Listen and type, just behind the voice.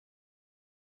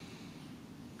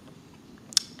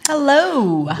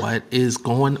Hello. What is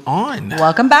going on?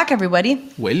 Welcome back,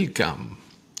 everybody. Welcome.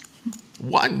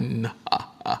 One.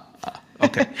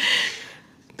 Okay.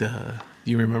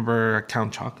 You remember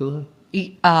Count Chocula?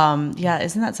 Yeah,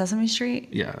 isn't that Sesame Street?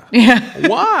 Yeah. Yeah.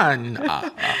 One.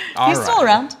 He's still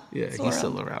around. Yeah, he's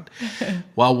still around.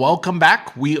 Well, welcome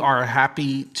back. We are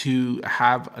happy to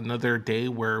have another day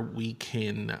where we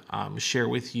can share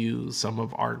with you some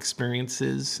of our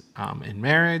experiences in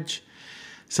marriage,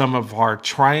 some of our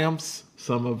triumphs,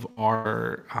 some of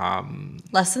our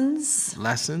Lessons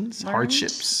lessons, learned.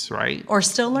 Hardships, right? Or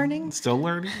still learning. Still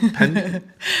learning,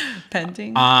 pending.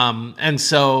 Pending. And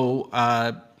so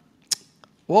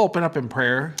we'll open up in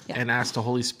prayer Yeah. and ask the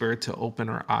Holy Spirit to open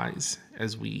our eyes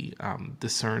as we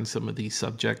discern some of these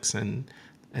subjects and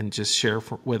just share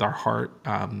with our heart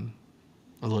a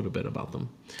little bit about them.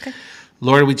 Okay.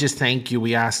 Lord, we just thank you.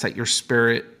 We ask that your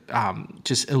Spirit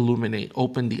just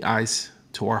open the eyes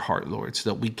to our heart, Lord, so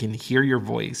that we can hear your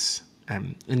voice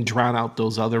and drown out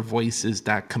those other voices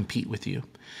that compete with you.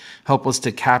 Help us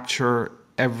to capture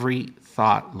every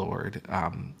thought, Lord,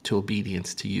 to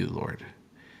obedience to you, Lord.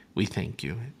 We thank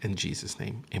you in Jesus'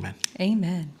 name. Amen.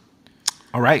 Amen.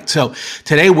 All right. So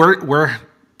today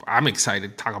I'm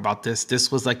excited to talk about this.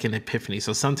 This was like an epiphany.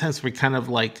 So sometimes we kind of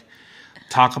like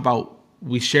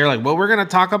we share like what we're going to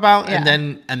talk about, Yeah.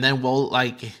 and then we'll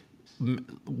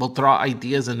throw out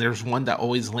ideas, and there's one that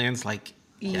always lands like,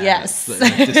 Yes.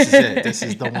 this is it. This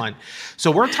is the one.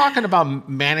 So we're talking about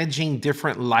managing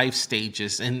different life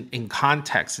stages in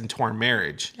context into our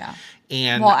marriage. Yeah.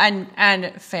 And Well,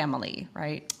 and family,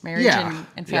 right? Marriage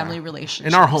and family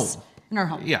relationships. in our home. In our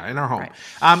home. Yeah, in our home. Right.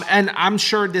 And I'm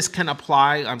sure this can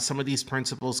apply. Some of these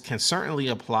principles can certainly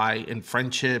apply in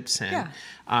friendships and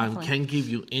can give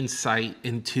you insight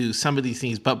into some of these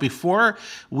things. But before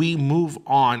we move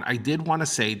on, I did want to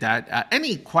say that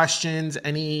any questions,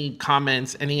 any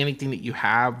comments, anything that you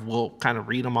have, we'll kind of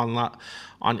read them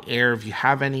on air. If you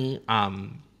have any,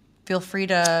 Feel free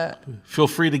to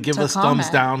give us thumbs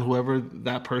down, whoever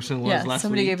that person was last week.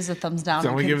 Somebody gave us a thumbs down.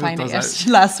 Somebody We couldn't gave us find a it thumbs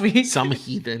last week. Some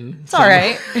heathen. It's all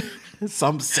right.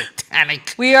 Some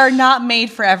satanic. We are not made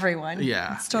for everyone.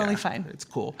 Yeah. It's totally fine. It's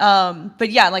cool. But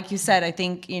yeah, like you said, I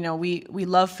think, we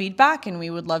love feedback, and we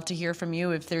would love to hear from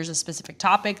you if there's a specific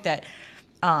topic that,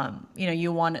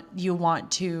 you want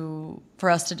for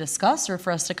us to discuss or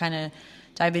for us to kind of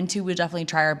dive into. We'll definitely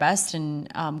try our best. And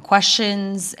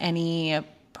questions, any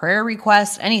prayer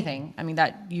requests, anything,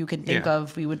 that you can think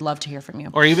of, we would love to hear from you.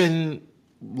 Or even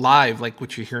live, like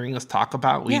what you're hearing us talk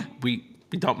about. We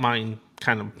don't mind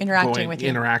kind of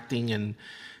interacting and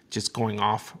just going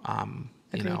off, from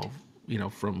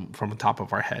the top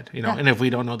of our head, and if we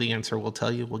don't know the answer, we'll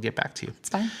tell you, we'll get back to you. It's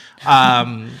fine.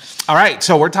 All right.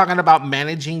 So we're talking about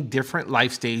managing different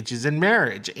life stages in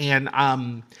marriage. And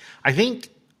I think,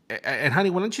 and honey,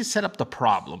 why don't you set up the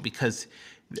problem? Because,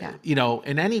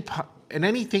 in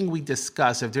anything we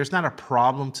discuss, if there's not a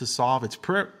problem to solve, it's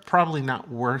probably not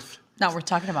worth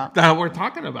talking about.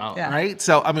 Right?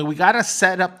 So, we got to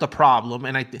set up the problem,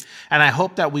 and I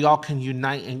hope that we all can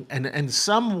unite and in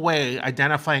some way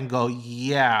identify and go,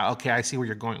 yeah, okay, I see where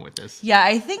you're going with this. Yeah,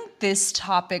 I think this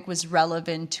topic was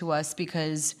relevant to us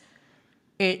because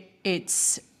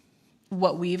it's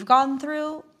what we've gone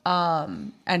through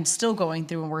and still going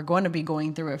through, and we're going to be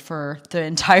going through it for the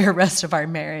entire rest of our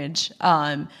marriage.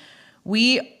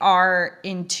 We are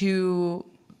into,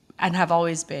 and have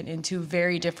always been into,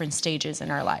 very different stages in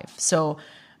our life. So,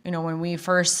 when we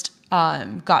first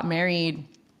got married,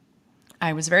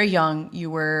 I was very young. You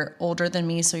were older than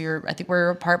me, so I think we're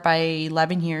apart by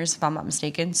 11 years, if I'm not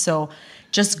mistaken. So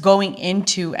just entering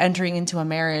into a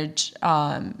marriage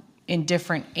in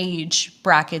different age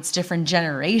brackets, different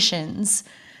generations,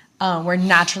 we're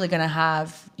naturally going to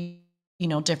have,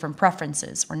 different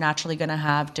preferences. We're naturally going to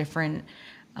have different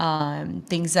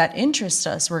things that interest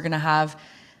us. We're going to have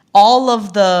all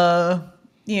of the,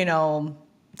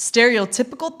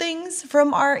 stereotypical things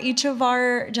from each of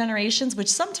our generations, which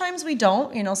sometimes we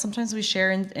don't, sometimes we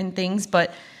share in things,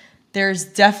 but you're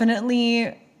definitely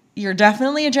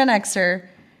a Gen Xer,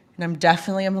 and I'm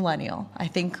definitely a millennial. I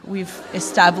think we've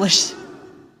established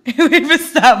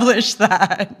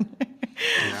that.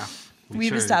 Yeah.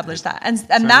 We've established that. And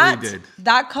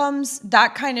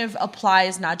that kind of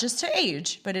applies not just to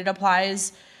age, but it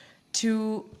applies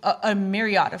to a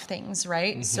myriad of things,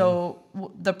 right? Mm-hmm. So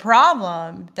the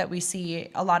problem that we see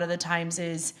a lot of the times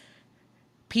is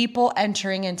people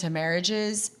entering into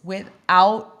marriages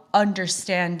without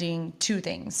understanding two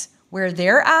things: where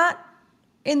they're at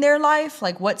in their life,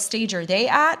 like what stage are they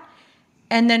at,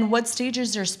 and then what stage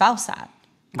is their spouse at.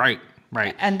 Right.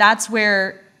 And that's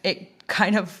where it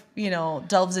kind of,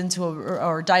 delves into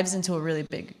or dives into a really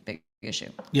big issue.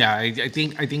 Yeah, I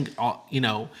think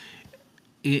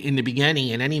in the beginning,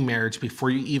 in any marriage, before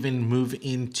you even move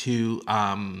into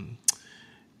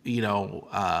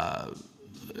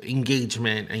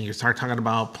engagement, and you start talking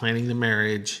about planning the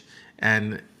marriage,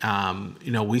 and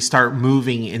we start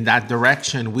moving in that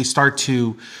direction, we start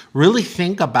to really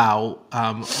think about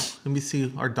let me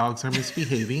see, our dogs are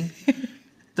misbehaving.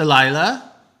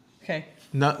 Delilah, Okay.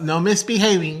 no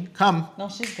misbehaving, come. No,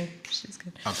 she's good.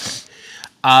 Okay.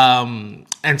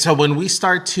 And so when we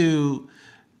start to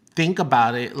think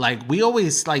about it, like, we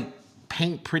always like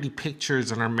paint pretty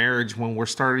pictures in our marriage when we're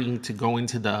starting to go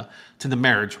into the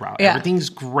marriage route. Yeah. Everything's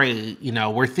great,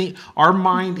 our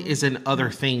mind is in other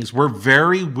things. We're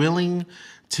very willing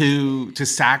to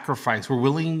sacrifice. We're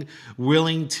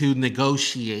willing to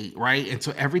negotiate, right? And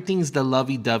so everything's the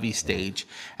lovey-dovey stage.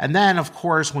 And then, of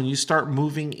course, when you start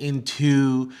moving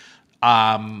into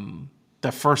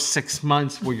the first 6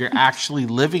 months where you're actually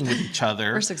living with each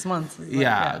other. For 6 months. Look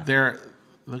at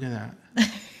that.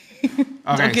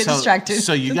 Okay, Don't get distracted.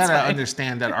 So you It's got to fine.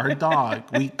 understand that our dog,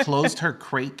 we closed her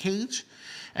crate cage,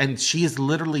 and she is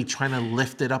literally trying to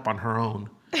lift it up on her own.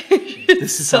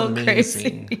 This is so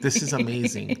amazing. crazy. This is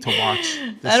amazing to watch.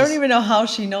 I don't even know how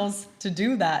she knows to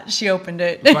do that. She opened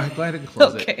it. Go ahead and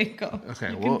close it. Okay, go.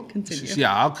 Okay, You well, can continue.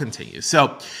 yeah, I'll continue.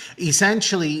 So,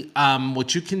 essentially,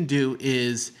 what you can do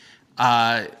is,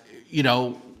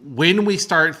 when we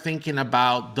start thinking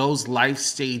about those life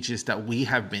stages that we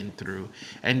have been through,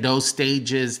 and those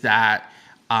stages that,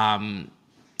 in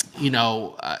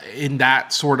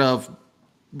that sort of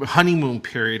honeymoon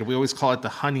period, we always call it the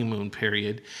honeymoon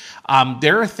period.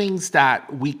 There are things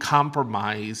that we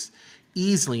compromise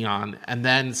easily on, and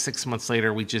then 6 months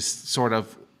later, we just sort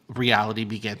of, reality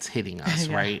begins hitting us,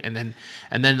 Yeah. right? And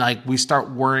then like we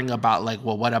start worrying about, like,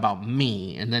 well, what about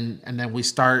me? And then we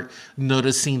start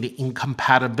noticing the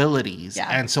incompatibilities. Yeah.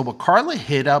 And so what Carla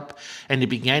hit up in the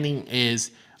beginning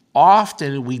is,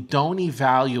 often we don't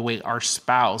evaluate our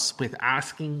spouse with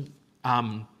asking.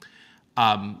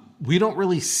 We don't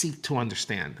really seek to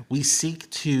understand. We seek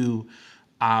to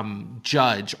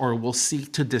judge, or we'll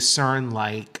seek to discern,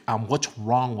 like, what's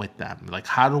wrong with them? Like,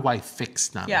 how do I fix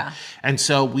them? Yeah. And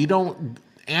so we don't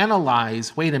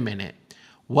analyze, wait a minute,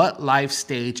 what life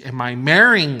stage am I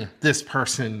marrying this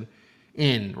person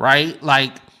in, right?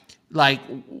 Like,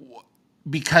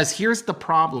 because here's the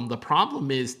problem. The problem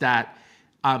is that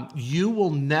you will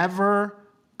never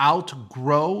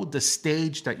outgrow the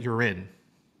stage that you're in.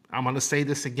 I'm going to say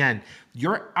this again.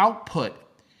 Your output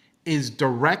is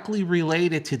directly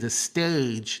related to the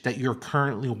stage that you're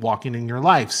currently walking in your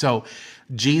life. So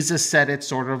Jesus said it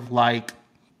sort of like,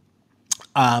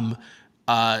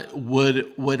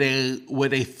 would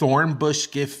a thorn bush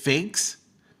give figs?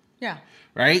 Yeah.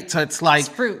 Right? So it's like, It's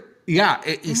fruit. Yeah,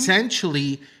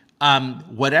 essentially,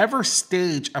 whatever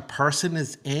stage a person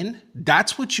is in,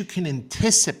 that's what you can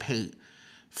anticipate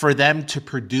for them to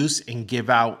produce and give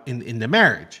out in the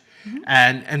marriage.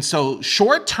 And so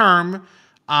short term,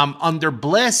 under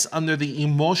bliss, under the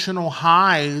emotional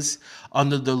highs,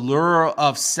 under the lure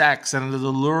of sex, and under the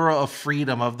lure of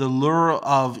freedom, of the lure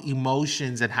of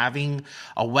emotions and having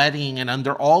a wedding, and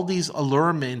under all these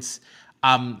allurements,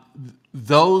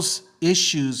 those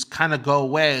issues kind of go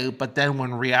away. But then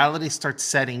when reality starts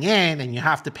setting in, and you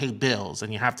have to pay bills,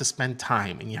 and you have to spend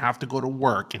time, and you have to go to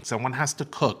work, and someone has to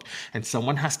cook, and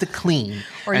someone has to clean,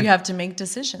 Or you have to make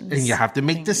decisions. and you have to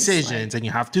make Things decisions, and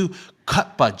you have to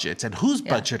cut budgets, and whose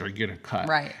budget are you going to cut?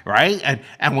 Right.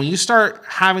 And when you start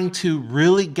having to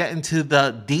really get into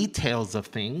the details of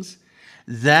things,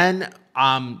 then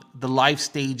the life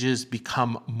stages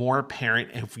become more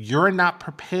apparent. If you're not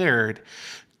prepared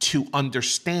to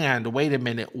understand, wait a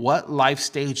minute, what life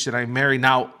stage did I marry?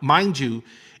 Now, mind you,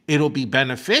 it'll be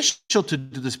beneficial to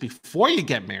do this before you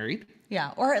get married.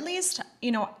 Yeah. Or at least,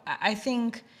 I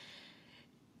think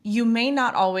you may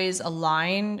not always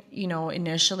align,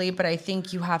 initially, but I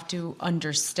think you have to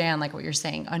understand, like what you're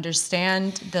saying,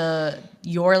 understand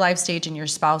your life stage and your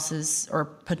spouse's or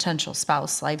potential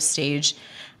spouse life stage,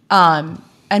 and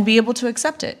be able to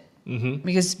accept it. Mm-hmm.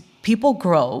 Because people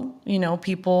grow,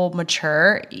 people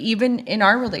mature. Even in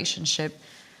our relationship,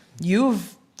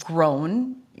 you've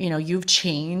grown, you've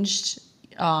changed.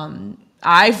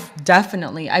 I've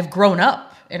grown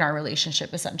up in our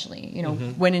relationship, essentially,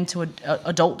 went into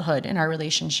adulthood in our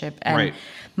relationship. And Right.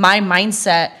 my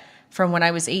mindset from when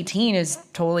I was 18 is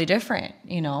totally different,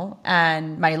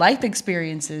 and my life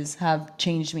experiences have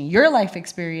changed me. Your life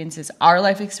experiences, our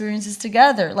life experiences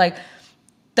together. Like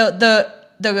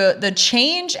the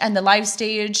change and the life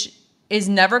stage is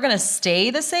never going to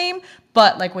stay the same.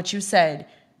 But like what you said,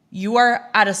 you are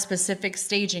at a specific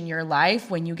stage in your life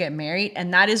when you get married,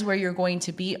 and that is where you're going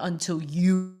to be until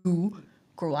you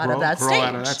grow out of that grow stage.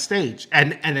 out of that stage,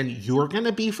 and then you're going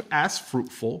to be as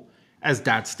fruitful as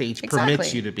that stage Exactly.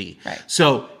 permits you to be. Right.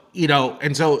 So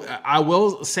and so I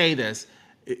will say this: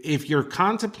 if you're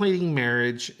contemplating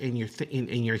marriage and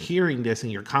you're hearing this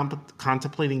and you're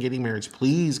contemplating getting marriage,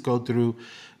 please talk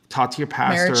to your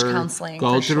pastor. Marriage counseling.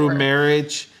 Go through sure.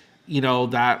 marriage.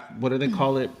 What do they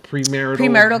call it?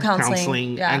 Premarital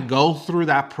counseling. Yeah. And go through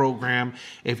that program.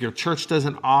 If your church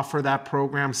doesn't offer that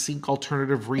program, seek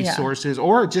alternative resources,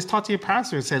 or just talk to your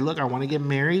pastor and say, look, I want to get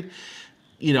married.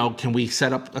 Can we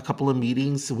set up a couple of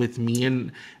meetings with me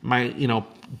and my,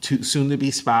 soon to be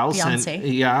spouse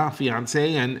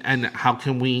fiance, and how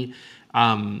can we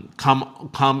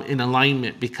come in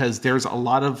alignment, because there's a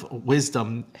lot of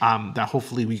wisdom that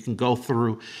hopefully we can go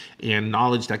through and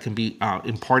knowledge that can be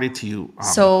imparted to you.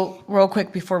 So real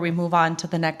quick before we move on to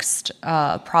the next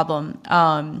problem,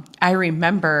 I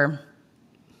remember,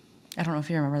 I don't know if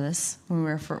you remember this, when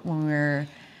we were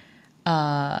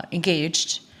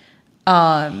engaged,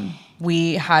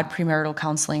 we had premarital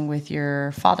counseling with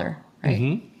your father, right?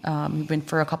 Mm-hmm. We've been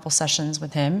for a couple sessions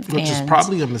with him. Which is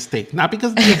probably a mistake. Not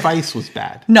because the advice was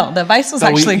bad. No, the advice was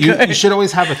actually good. You should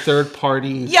always have a third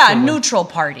party. Yeah, neutral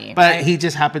party. But right? He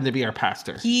just happened to be our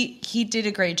pastor. He did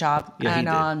a great job. Yeah,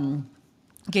 and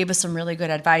gave us some really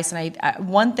good advice. And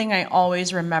one thing I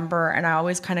always remember, and I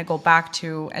always kind of go back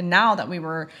to, and now that we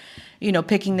were,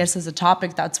 picking this as a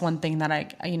topic, that's one thing that I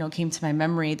came to my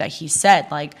memory that he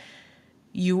said, like,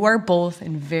 you are both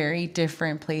in very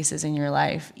different places in your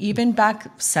life. Even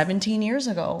back 17 years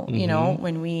ago, mm-hmm.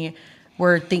 When we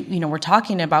were we're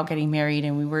talking about getting married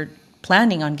and we were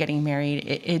planning on getting married,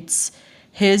 it's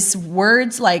his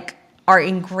words like are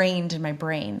ingrained in my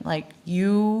brain. Like,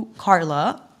 you,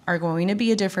 Carla, are going to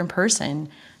be a different person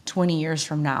 20 years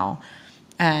from now.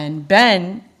 And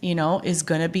Ben, is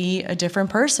going to be a different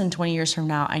person 20 years from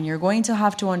now. And you're going to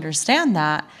have to understand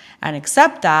that and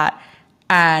accept that.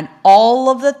 And all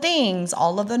of the things,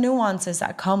 all of the nuances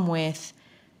that come with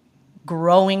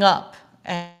growing up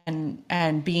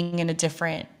and being in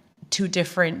two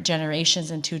different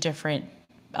generations and two different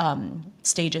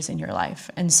stages in your life.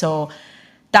 And so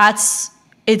it's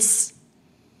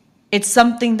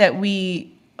something that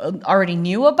we already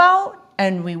knew about,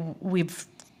 and we've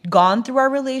gone through our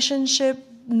relationship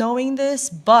knowing this,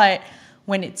 but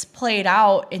when it's played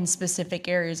out in specific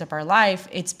areas of our life,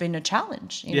 it's been a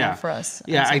challenge, for us.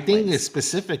 Yeah, I think it's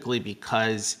specifically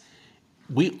because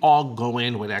we all go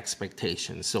in with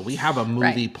expectations. So we have a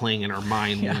movie playing in our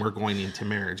mind when we're going into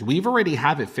marriage. We've already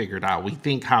have it figured out. We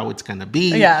think how it's going to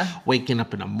be, waking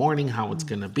up in the morning, how it's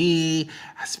going to be,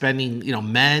 spending,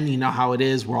 men, how it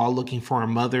is. We're all looking for our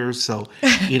mothers. So,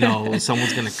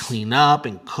 someone's going to clean up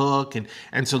and cook.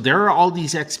 And so there are all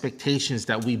these expectations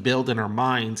that we build in our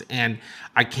minds. And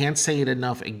I can't say it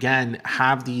enough. Again,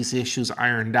 have these issues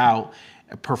ironed out.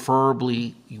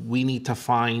 Preferably, we need to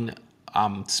find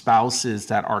spouses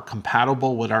that are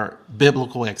compatible with our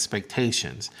biblical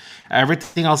expectations.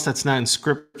 Everything else that's not in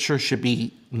scripture should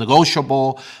be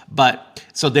negotiable. But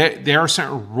so there are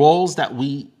certain roles that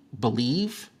we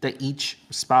believe that each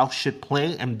spouse should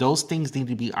play, and those things need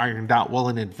to be ironed out well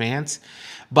in advance,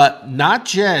 but not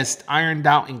just ironed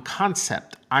out in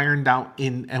concept, ironed out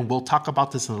in, and we'll talk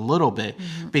about this in a little bit,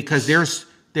 mm-hmm. because there's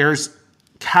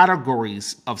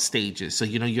categories of stages. So,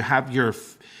 you have your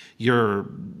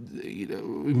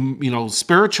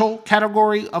spiritual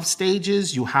category of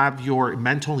stages, you have your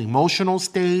mental emotional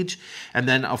stage, and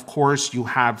then of course you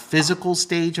have physical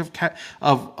stage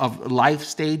of life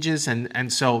stages,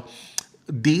 and so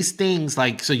these things,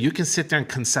 like, so you can sit there and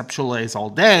conceptualize all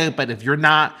day, but if you're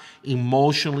not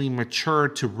emotionally mature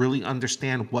to really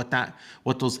understand what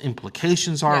those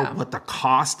implications are, what the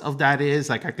cost of that is,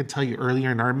 like I could tell you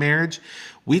earlier in our marriage,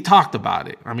 we talked about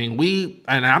it. I mean, we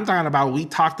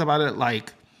talked about it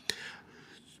like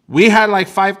we had like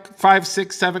 5,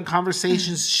 6, 7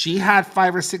 conversations. She had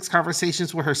 5 or 6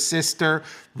 conversations with her sister.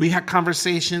 We had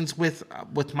conversations with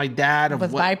my dad,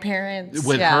 with my parents,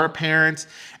 with her parents.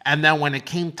 And then when it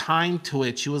came time to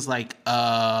it, she was like,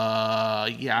 I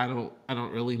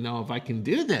don't really know if I can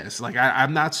do this. Like,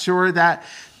 I'm not sure that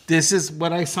this is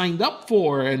what I signed up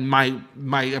for. And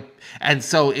and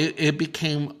so it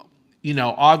became,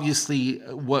 obviously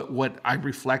what I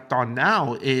reflect on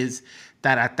now is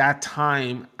that at that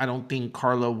time, I don't think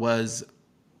Carla was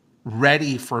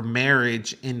ready for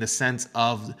marriage in the sense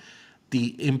of the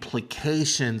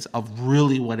implications of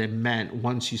really what it meant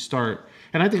once you start.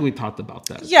 And I think we talked about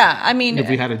that. Yeah, I mean,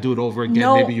 if we had to do it over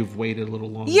again, maybe you've waited a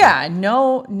little longer. Yeah,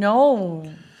 no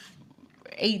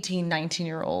 18,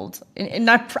 19-year-old, and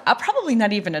not probably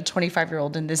not even a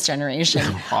 25-year-old in this generation,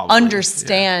 Probably,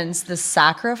 understands the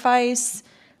sacrifice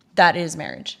that is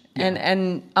marriage. Yeah.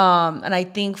 And I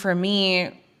think for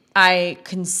me, I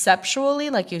conceptually,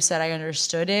 like you said, I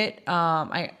understood it.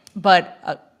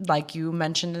 But like you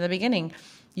mentioned in the beginning,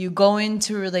 you go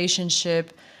into a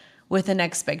relationship with an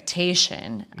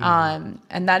expectation.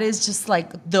 And that is just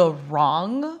like the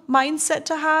wrong mindset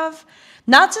to have.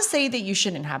 Not to say that you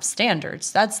shouldn't have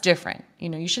standards. That's different.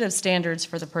 You should have standards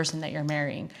for the person that you're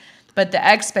marrying. But the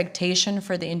expectation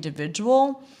for the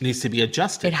individual needs to be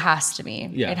adjusted. It has to be.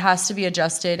 Yeah. It has to be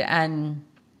adjusted, and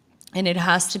it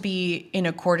has to be in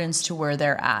accordance to where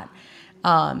they're at.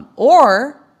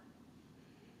 Or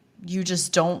you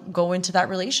just don't go into that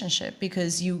relationship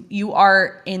because you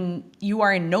are in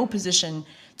no position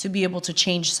to be able to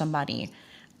change somebody.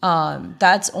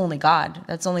 That's only God.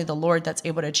 That's only the Lord that's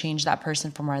able to change that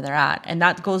person from where they're at. And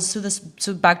that goes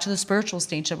to back to the spiritual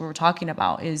stage that we were talking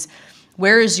about, is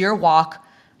where is your walk,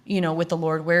 with the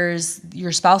Lord? Where is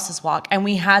your spouse's walk? And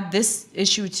we had this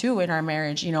issue too in our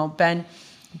marriage. Ben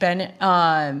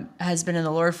has been in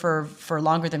the Lord for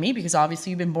longer than me, because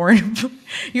obviously you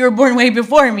were born way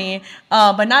before me.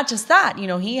 But not just that,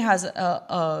 he has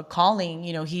a calling,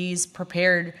 he's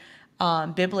prepared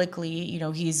biblically,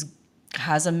 he's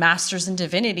has a master's in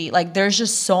divinity. Like, there's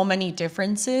just so many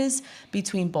differences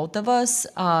between both of us.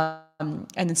 And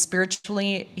then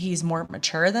spiritually, he's more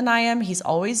mature than I am. He's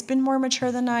always been more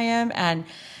mature than I am. And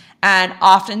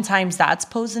oftentimes that's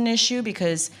posed an issue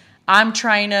because I'm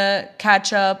trying to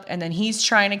catch up and then he's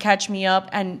trying to catch me up.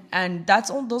 And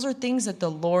those are things that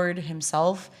the Lord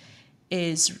himself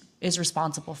is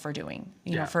responsible for doing,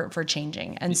 for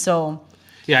changing. And so,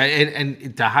 yeah.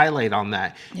 And to highlight on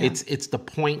that, it's the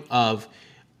point of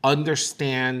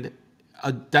understand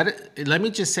that. Let me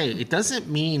just say, it doesn't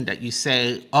mean that you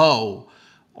say, oh,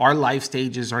 our life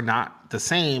stages are not the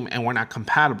same and we're not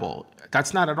compatible.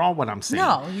 That's not at all what I'm saying.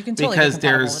 No, you can totally because be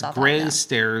compatible there's without grace, that,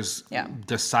 there's Yeah.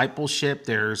 discipleship,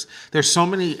 there's so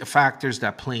many factors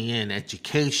that play in,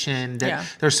 education.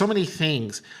 There's so many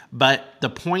things. But the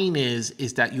point is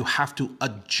that you have to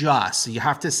adjust. You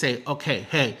have to say, okay,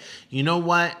 hey, you know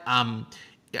what? I'm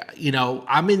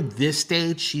in this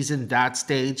stage, she's in that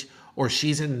stage, or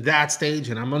she's in that stage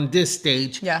and I'm on this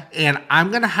stage. Yeah. And I'm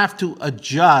going to have to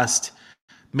adjust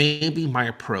maybe my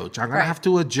approach. I'm going to have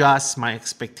to adjust my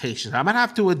expectations. I'm going to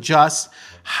have to adjust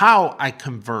how I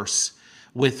converse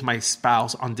with my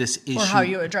spouse on this issue. Or how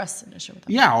you address an issue with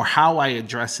them. Yeah, or how I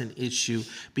address an issue,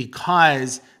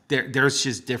 because there's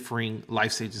just differing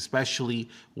life stages, especially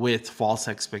with false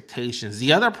expectations.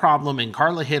 The other problem, and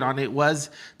Carla hit on it, was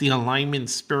the alignment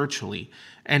spiritually.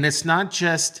 And it's not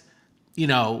just,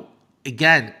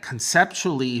 again,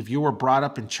 conceptually, if you were brought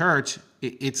up in church,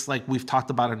 it's like we've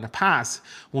talked about in the past.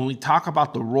 When we talk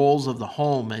about the roles of the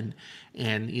home and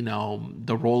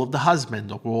the role of the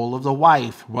husband, the role of the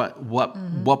wife,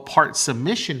 what part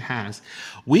submission has,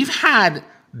 we've had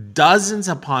dozens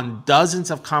upon dozens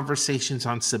of conversations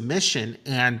on submission.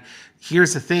 And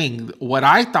here's the thing: what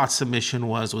I thought submission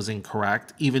was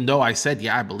incorrect, even though I said,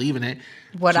 yeah, I believe in it.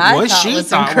 What she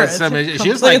thought was submission. She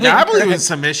was like, yeah, I believe in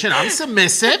submission. I'm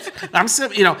submissive. And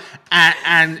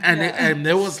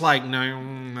it was like,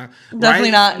 no,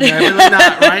 definitely not. Definitely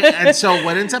not, right? And so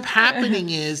what ends up happening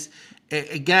is,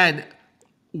 again,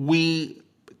 we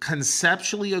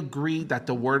conceptually agree that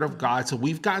the Word of God, so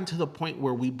we've gotten to the point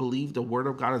where we believe the Word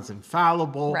of God is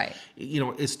infallible. Right.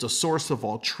 It's the source of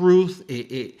all truth.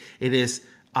 It is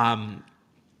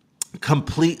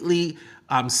completely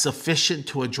sufficient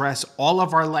to address all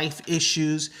of our life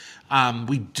issues.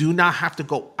 We do not have to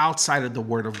go outside of the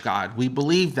Word of God. We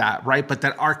believe that, right? But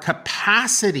that our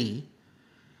capacity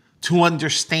to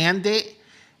understand it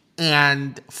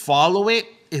and follow it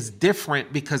is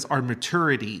different because our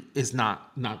maturity is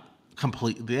not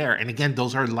completely there. And again,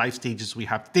 those are life stages we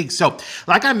have to think. So,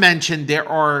 like I mentioned, there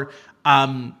are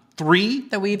 3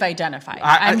 that we've identified.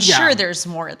 I'm sure there's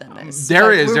more than this.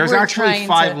 There's actually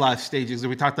 5 life stages.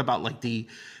 We talked about like the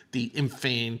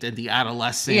infant and the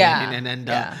adolescent, and then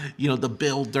the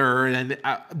builder, and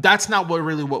that's not what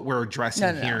we're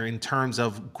addressing here in terms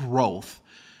of growth,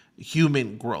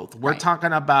 human growth. We're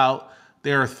talking about,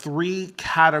 there are 3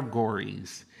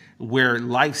 categories where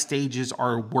life stages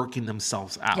are working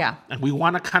themselves out. Yeah. And we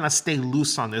want to kind of stay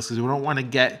loose on this because we don't want to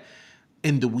get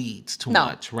in the weeds too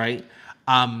much, right?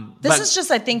 This is just,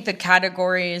 I think, the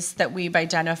categories that we've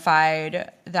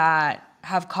identified that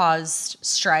have caused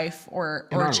strife or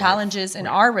challenges in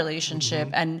our relationship,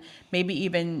 and maybe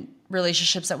even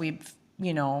relationships that we've,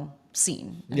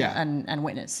 seen Yeah. and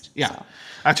witnessed. Yeah, So.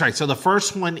 that's right. So the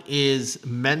first one is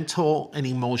mental and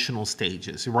emotional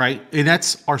stages, right? And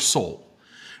that's our soul,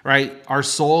 right? Our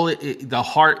soul, the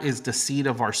heart is the seat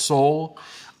of our soul.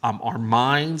 Our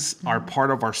minds are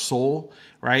part of our soul,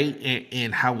 right?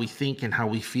 And how we think and how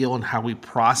we feel and how we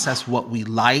process what we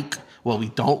like, what we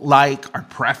don't like, our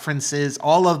preferences.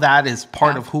 All of that is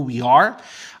part of who we are.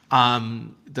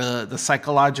 The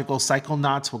psychological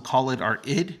psychonauts will call it our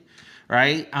id,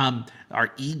 right?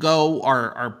 Our ego,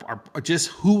 our just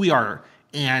who we are.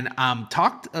 And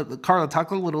Carla,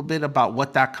 talk a little bit about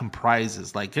what that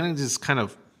comprises. Like, can I just kind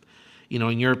of,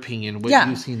 in your opinion, what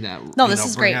you've seen that? No, this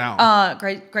is great.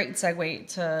 Great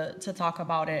segue to talk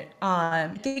about it. I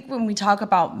think when we talk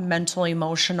about mental,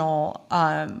 emotional,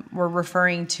 we're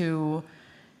referring to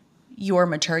your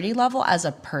maturity level as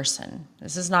a person.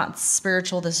 This is not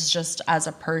spiritual. This is just as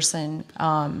a person.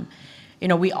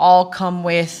 We all come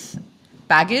with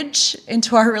baggage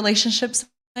into our relationships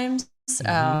sometimes,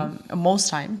 most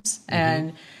times.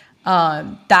 And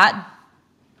that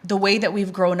the way that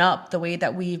we've grown up, the way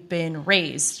that we've been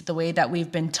raised, the way that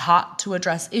we've been taught to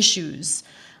address issues,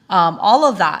 all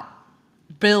of that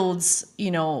builds,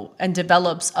 and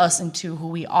develops us into who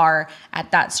we are at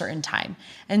that certain time.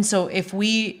 And so if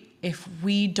we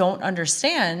don't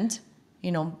understand,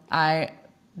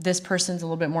 this person's a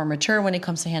little bit more mature when it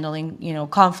comes to handling,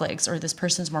 conflicts, or this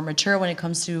person's more mature when it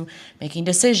comes to making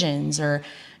decisions, or,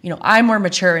 I'm more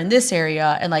mature in this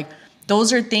area. And like,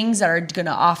 those are things that are going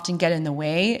to often get in the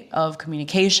way of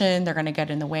communication. They're going to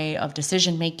get in the way of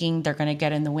decision making. They're going to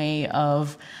get in the way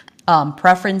of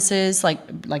preferences.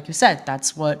 Like you said,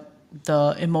 that's what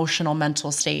the emotional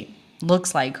mental state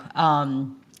looks like.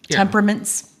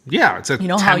 Temperaments. Yeah, it's a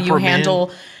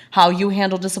how you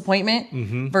handle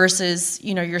disappointment versus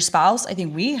your spouse. I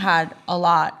think we had a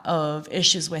lot of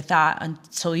issues with that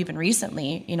until even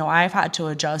recently. I've had to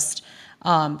adjust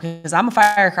because I'm a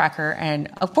firecracker, and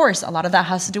of course a lot of that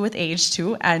has to do with age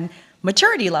too and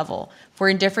maturity level. We're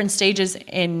in different stages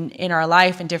in our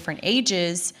life, in different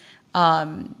ages.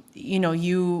 You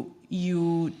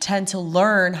tend to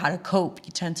learn how to cope.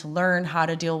 You tend to learn how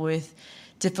to deal with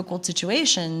difficult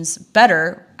situations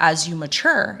better as you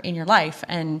mature in your life,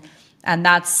 and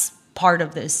that's part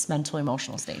of this mental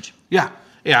emotional stage. Yeah,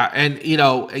 and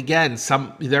again,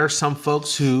 there are some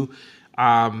folks who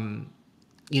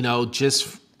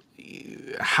just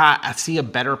see a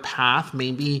better path,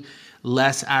 maybe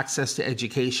less access to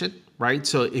education, right?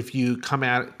 So if you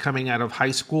coming out of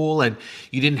high school and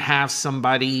you didn't have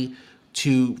somebody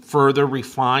to further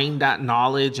refine that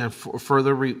knowledge and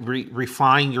further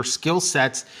refine your skill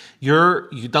sets,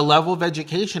 the level of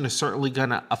education is certainly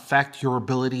going to affect your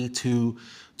ability to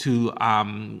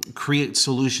create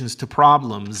solutions to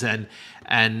problems. And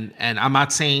I'm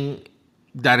not saying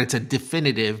that it's a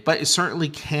definitive, but it certainly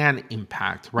can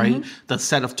impact, right? The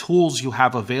set of tools you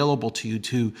have available to you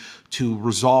to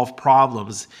resolve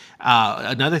problems.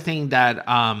 Another thing that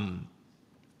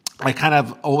I kind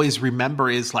of always remember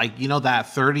is like, that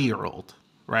 30-year-old,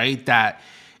 right? That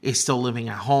is still living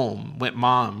at home with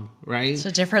mom, right? It's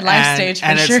a different life stage for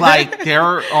and sure. It's like there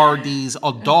are these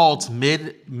adults,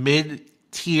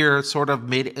 mid-tier, sort of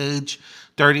mid-age,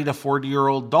 30 to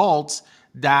 40-year-old adults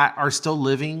that are still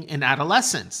living in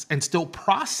adolescence and still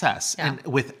process and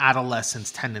with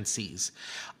adolescence tendencies.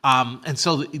 And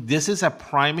so this is a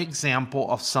prime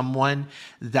example of someone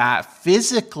that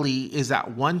physically is at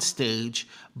one stage,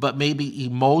 but maybe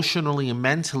emotionally and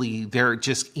mentally, they're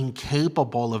just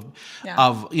incapable of,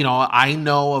 I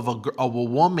know of a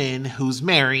woman who's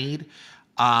married,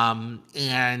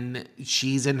 and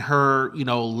she's in her,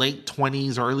 late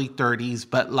 20s, early 30s,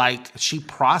 but like she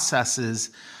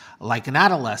processes like an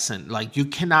adolescent. Like you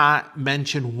cannot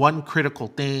mention one critical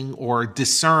thing or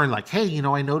discern like, hey,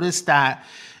 I noticed that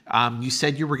you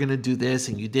said you were going to do this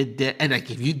and you did that. And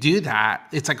like, if you do that,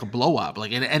 it's like a blow up.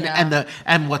 Like,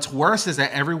 and what's worse is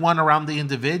that everyone around the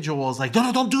individual is like,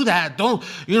 no, don't do that. Don't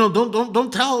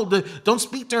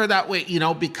speak to her that way,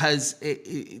 because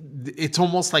it's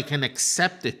almost like an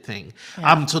accepted thing.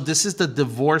 Yeah. So this is the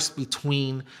divorce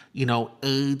between,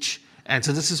 age. And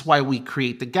so this is why we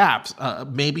create the gaps.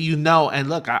 Maybe and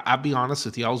look, I'll be honest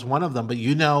with you, I was one of them, but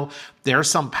there are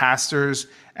some pastors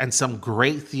and some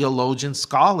great theologian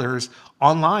scholars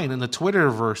online in the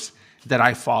Twitterverse that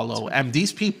I follow. And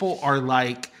these people are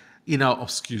like,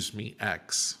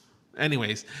 X.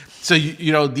 Anyways, so,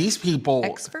 these people...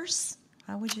 X-verse?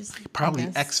 How would you say? Probably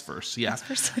X-verse, yeah.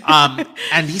 X-verse.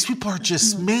 And these people are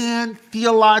just,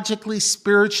 theologically,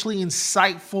 spiritually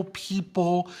insightful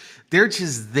people. They're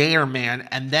just there, man.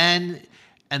 And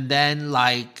then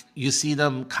like you see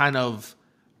them kind of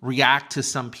react to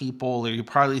some people, or you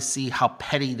probably see how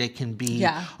petty they can be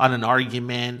Yeah. on an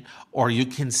argument, or you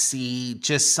can see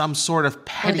just some sort of Or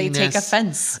pettiness. they take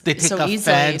offense. They take so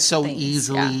offense so things.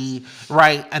 easily,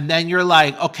 right? And then you're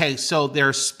like, okay, so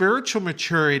their spiritual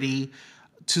maturity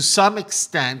to some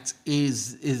extent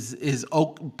is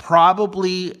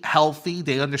probably healthy.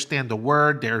 They understand the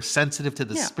word, they're sensitive to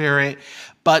the spirit,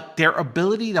 but their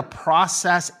ability to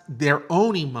process their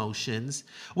own emotions,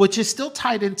 which is still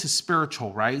tied into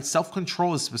spiritual, right?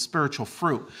 Self-control is the spiritual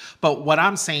fruit. But what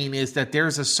I'm saying is that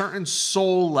there's a certain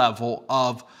soul level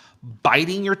of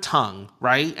biting your tongue,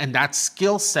 right? And that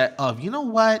skill set of, you know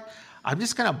what? I'm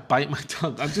just going to bite my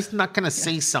tongue. I'm just not going to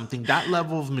say something. That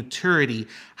level of maturity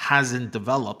hasn't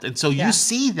developed. And so you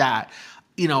see that,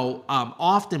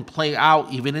 often play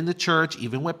out even in the church,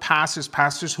 even with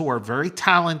pastors who are very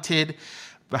talented,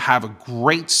 but have a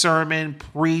great sermon,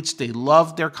 preach. They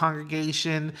love their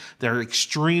congregation. They're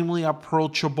extremely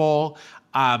approachable.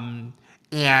 And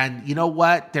you know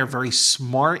what? They're very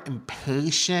smart and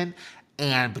patient.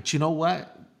 But you know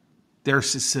what? They're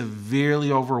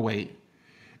severely overweight.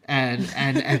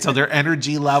 And so their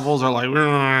energy levels are like,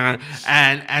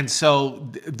 and so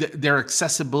their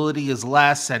accessibility is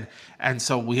less. And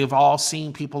so we have all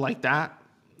seen people like that,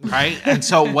 right? And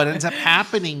so what ends up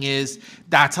happening is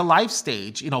that's a life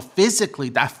stage, physically,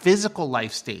 that physical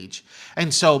life stage.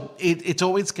 And so it's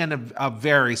always going to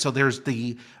vary. So there's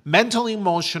the mental,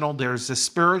 emotional, there's the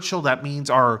spiritual. That means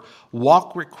our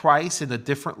walk with Christ in the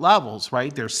different levels,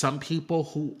 right? There's some people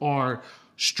who are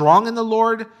strong in the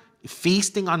Lord,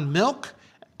 feasting on milk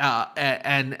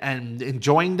and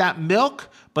enjoying that milk,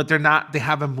 but they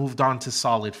haven't moved on to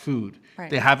solid food.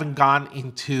 Right. They haven't gone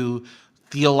into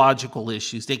theological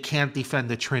issues. They can't defend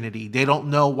the Trinity. They don't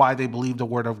know why they believe the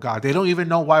Word of God. They don't even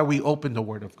know why we open the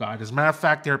Word of God. As a matter of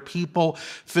fact, there are people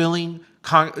filling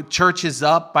churches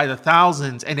up by the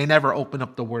thousands, and they never open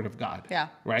up the Word of God. Yeah.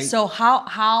 Right? So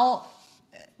how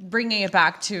bringing it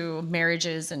back to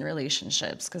marriages and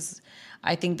relationships, because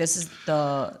I think this is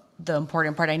the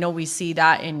important part. I know we see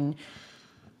that in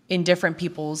different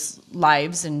people's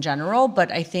lives in general,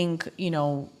 but I think,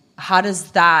 how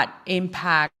does that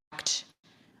impact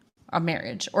a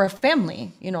marriage or a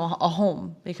family, a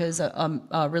home? Because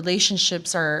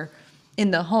relationships are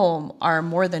in the home are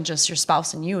more than just your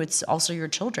spouse and you. It's also your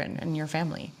children and your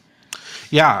family.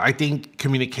 Yeah, I think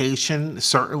communication,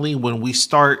 certainly when we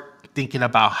start thinking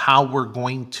about how we're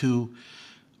going to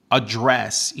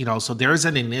address, so there's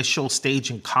an initial stage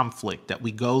in conflict that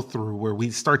we go through where we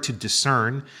start to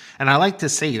discern. And I like to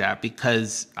say that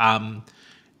because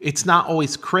it's not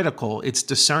always critical. It's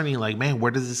discerning, like, man,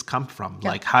 where does this come from?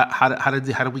 Yeah. Like, how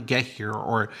did we get here?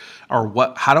 Or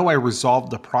what? How do I resolve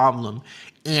the problem?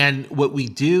 And what we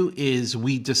do is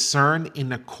we discern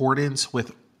in accordance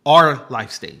with our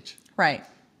life stage. Right.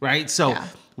 Right. So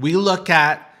I look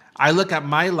at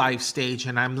my life stage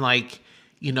and I'm like,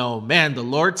 man, the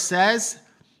Lord says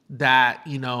that,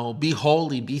 be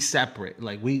holy, be separate.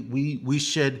 Like we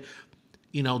should,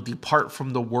 depart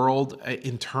from the world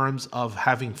in terms of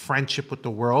having friendship with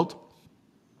the world.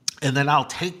 And then I'll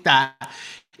take that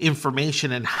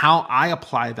information and how I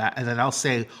apply that. And then I'll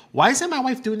say, why isn't my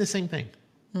wife doing the same thing?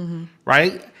 Mm-hmm.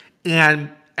 Right. And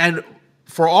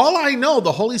for all I know,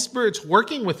 the Holy Spirit's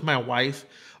working with my wife,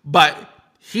 but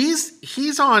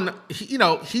he's on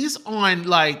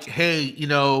like, hey,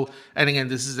 and again,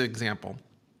 this is an example.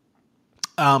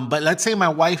 But let's say my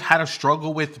wife had a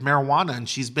struggle with marijuana and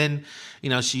she's been,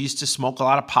 she used to smoke a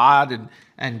lot of pot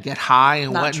and get high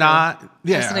and Not whatnot. True.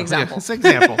 Yeah. Just an example. Yeah, it's an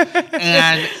example.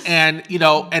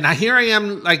 and here I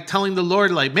am like telling the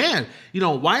Lord, like, man,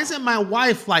 why isn't my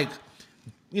wife like,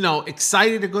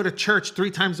 excited to go to church 3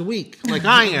 times a week like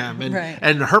I am, and right.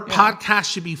 and her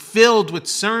podcast should be filled with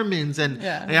sermons, and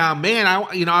man,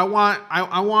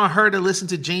 I want her to listen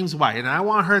to James White, and I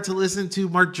want her to listen to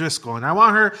Mark Driscoll, and I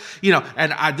want her,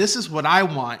 this is what I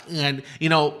want, and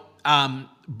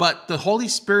but the Holy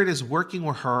Spirit is working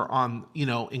with her on,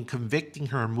 in convicting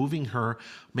her and moving her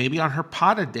maybe on her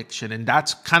pot addiction, and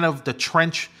that's kind of the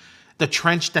trench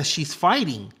that she's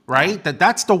fighting, right?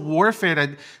 That's the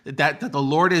warfare that the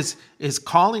Lord is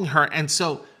calling her. And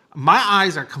so my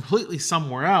eyes are completely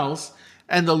somewhere else.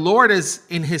 And the Lord is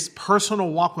in his personal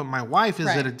walk with my wife is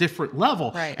at a different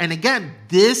level. Right. And again,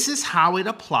 this is how it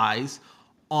applies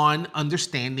on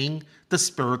understanding the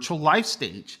spiritual life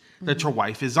stage that your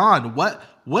wife is on.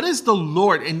 What is the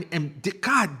Lord? And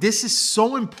God, this is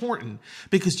so important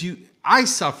because I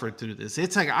suffered through this.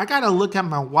 It's like, I got to look at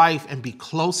my wife and be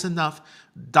close enough,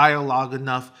 dialogue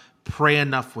enough, pray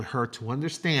enough with her to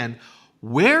understand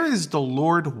where is the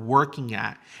Lord working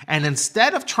at? And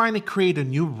instead of trying to create a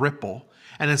new ripple,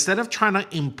 and instead of trying to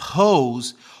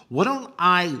impose, why don't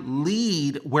I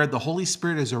lead where the Holy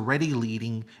Spirit is already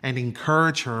leading, and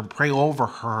encourage her and pray over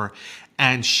her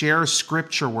and share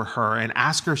scripture with her and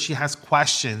ask her if she has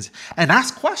questions, and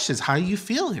ask questions. How are you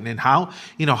feeling? And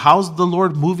how's the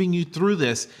Lord moving you through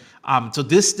this? So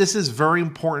this is very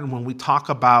important when we talk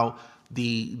about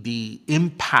the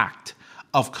impact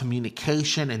of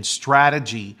communication and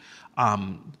strategy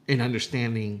in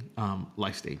understanding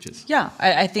life stages. Yeah,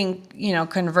 I think,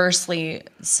 conversely,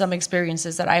 some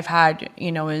experiences that I've had,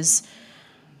 is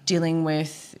dealing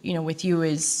with, with you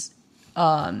is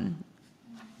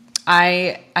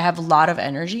I have a lot of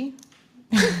energy,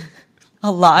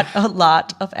 a lot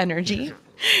of energy.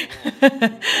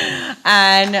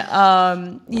 And,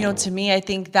 to me, I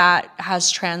think that has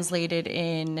translated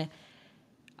in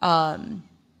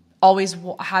always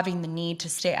having the need to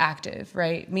stay active,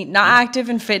 right? I mean, not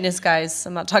active in fitness, guys.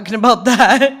 I'm not talking about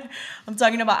that. I'm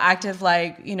talking about active,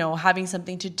 like, having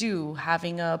something to do,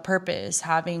 having a purpose,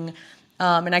 having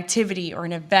an activity or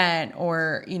an event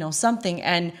or, something.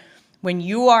 And when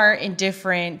you are in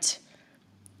different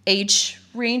age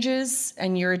ranges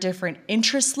and you're different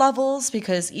interest levels,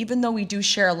 because even though we do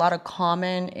share a lot of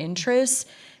common interests,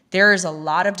 there's a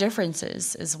lot of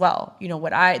differences as well.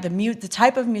 The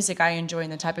type of music I enjoy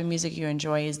and the type of music you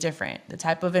enjoy is different. The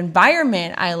type of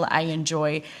environment I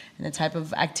enjoy and the type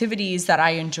of activities that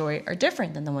I enjoy are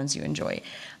different than the ones you enjoy.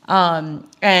 And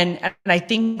I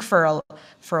think for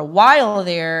a while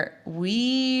there,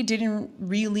 we didn't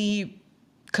really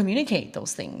communicate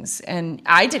those things, and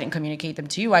I didn't communicate them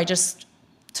to you. I just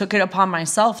took it upon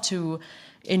myself to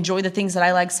enjoy the things that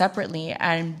I like separately,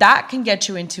 and that can get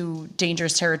you into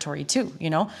dangerous territory too,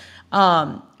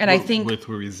 I think with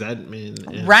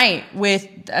resentment, right? With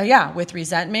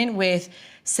resentment, with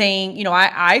saying,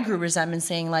 I grew resentment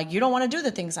saying, like, you don't want to do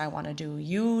the things I want to do.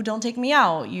 You don't take me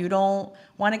out. You don't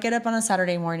want to get up on a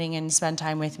Saturday morning and spend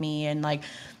time with me, and like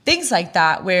things like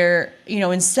that, where,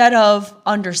 instead of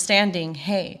understanding,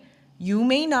 hey, you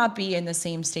may not be in the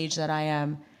same stage that I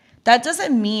am. That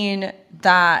doesn't mean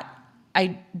that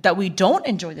we don't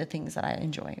enjoy the things that I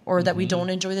enjoy, or that we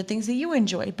don't enjoy the things that you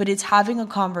enjoy, but it's having a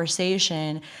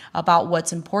conversation about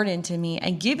what's important to me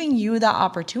and giving you the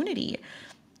opportunity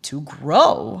to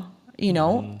grow,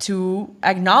 to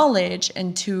acknowledge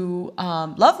and to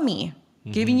love me,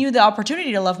 giving you the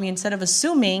opportunity to love me instead of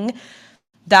assuming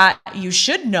that you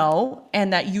should know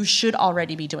and that you should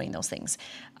already be doing those things.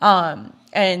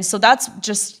 And so that's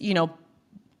just,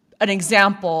 an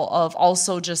example of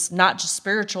also just not just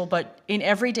spiritual, but in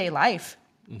everyday life.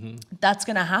 That's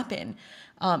going to happen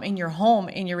in your home,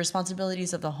 in your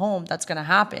responsibilities of the home. That's going to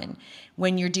happen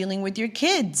when you're dealing with your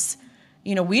kids.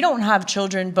 We don't have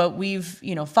children, but we've,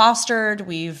 fostered,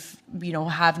 we've,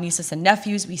 have nieces and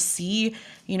nephews. We see,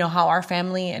 how our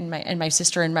family and my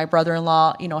sister and my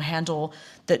brother-in-law, handle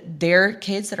their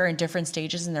kids that are in different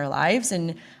stages in their lives.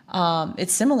 And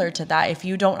it's similar to that. If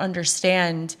you don't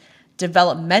understand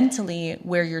developmentally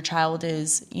where your child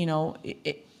is,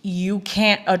 you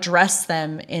can't address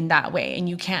them in that way, and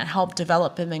you can't help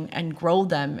develop them and grow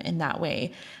them in that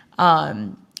way.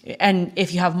 And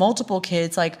if you have multiple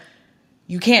kids, like,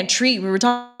 you can't treat, we were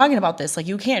talking about this, like,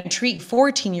 you can't treat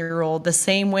 14-year-old the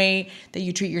same way that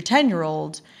you treat your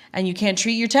 10-year-old, and you can't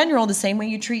treat your 10-year-old the same way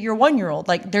you treat your 1-year-old.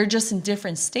 Like, they're just in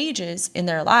different stages in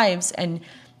their lives. And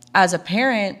as a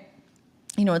parent,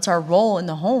 it's our role in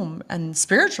the home and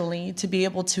spiritually to be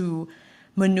able to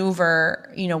maneuver,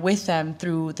 with them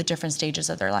through the different stages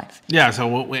of their life. Yeah.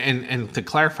 So, and to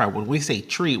clarify, when we say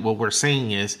treat, what we're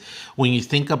saying is when you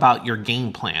think about your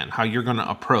game plan, how you're going to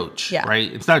approach,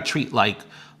 right? It's not treat like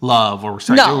love, or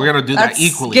we're going to do that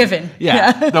equally. Given.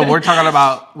 Yeah. No, we're talking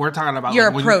about your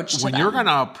approach when you're going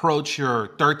to approach your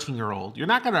 13-year-old, you're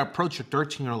not going to approach your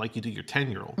 13-year-old like you do your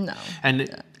 10-year-old. No.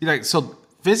 And so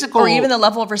physical, or even the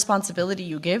level of responsibility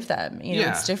you give them,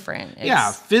 it's different.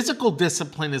 Physical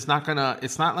discipline is not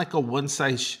it's not like a one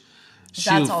size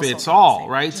shoe fits all, all,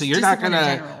 right? Just so you're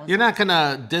not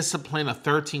gonna discipline a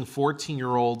 13,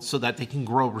 14-year-old so that they can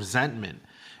grow resentment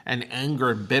and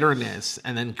anger and bitterness,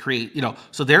 and then create,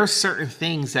 so there are certain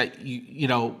things that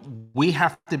we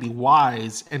have to be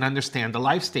wise and understand the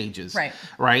life stages,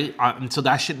 right? And so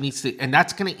that shit needs to, and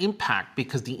that's going to impact,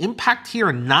 because the impact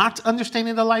here in not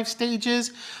understanding the life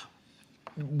stages,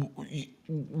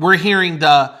 we're hearing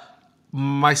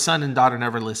my son and daughter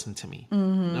never listen to me.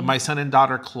 My son and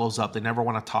daughter close up. They never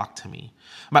want to talk to me.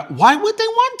 But why would they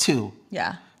want to?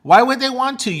 Yeah. Why would they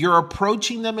want to? You're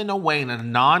approaching them in a way, in a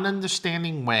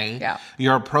non-understanding way. Yeah.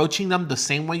 You're approaching them the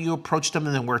same way you approached them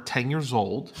when they were 10 years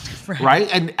old, right?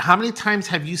 And how many times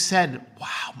have you said,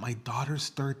 wow, my daughter's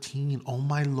 13. Oh,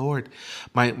 my Lord.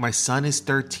 My son is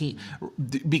 13.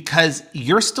 Because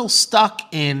you're still stuck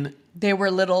in... They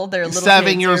were little. They're little 7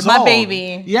 kids. years They're old. My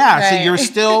baby. Yeah. Right.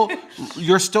 So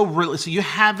you're still really... So you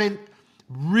haven't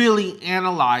really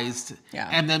analyzed,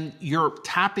 and then you're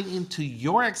tapping into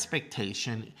your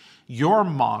expectation, your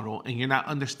model, and you're not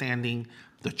understanding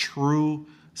the true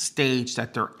stage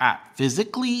that they're at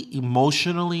physically,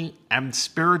 emotionally, and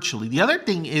spiritually. The other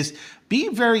thing is be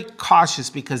very cautious,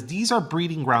 because these are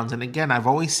breeding grounds. And again, I've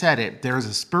always said it, there's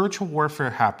a spiritual warfare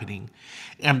happening,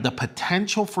 and the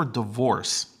potential for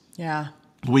divorce. Yeah.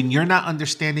 When you're not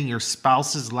understanding your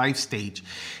spouse's life stage,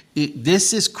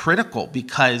 this is critical,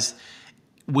 because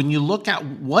when you look at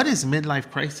what is midlife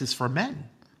crisis for men,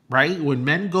 right? When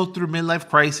men go through midlife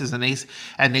crisis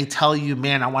and they tell you,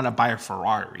 man, I want to buy a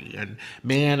Ferrari, and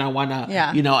man, I want to,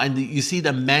 and you see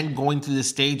the men going through this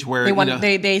stage where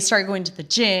they start going to the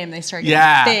gym, they start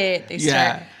getting fit, they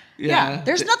start. Yeah.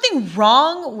 There's nothing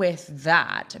wrong with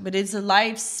that, but it's a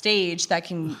life stage that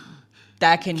can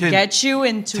get you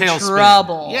into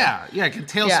trouble. It can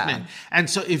tailspin. And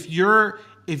so if you're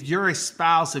a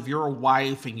spouse, if you're a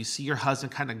wife, and you see your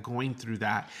husband kind of going through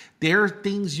that, there are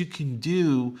things you can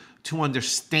do to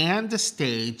understand the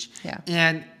stage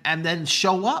and then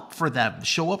show up for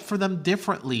them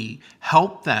differently,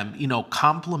 help them,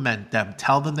 compliment them,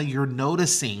 tell them that you're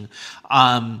noticing,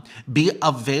 be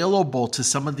available to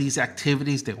some of these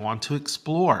activities they want to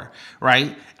explore,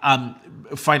 right?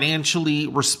 Financially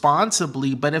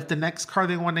responsibly, but if the next car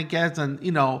they want to get is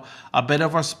a bit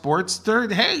of a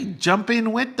Sportster, hey, jump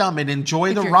in with them and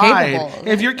enjoy the ride.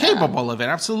 If you're capable of it,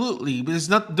 absolutely.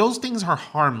 But those things are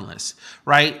harmless,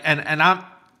 right? And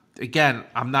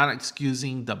I'm not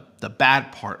excusing the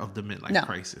bad part of the midlife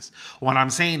crisis. What I'm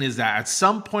saying is that at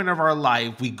some point of our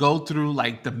life, we go through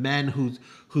like the men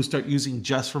who start using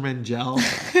Just for Men gel,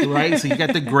 right? So you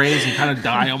get the grays, you kind of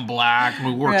dye them black.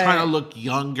 We're trying to look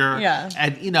younger. Yeah.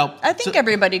 And, I think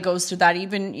everybody goes through that,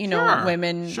 even,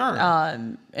 women. Sure.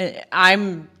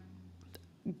 I'm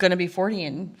going to be 40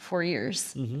 in 4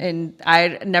 years. Mm-hmm. And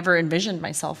I never envisioned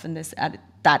myself in this at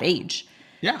that age.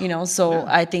 Yeah. So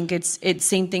I think it's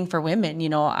same thing for women.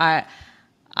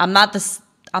 I'm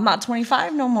not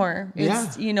 25 no more.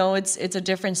 It's, it's a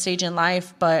different stage in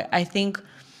life, but I think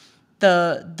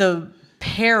the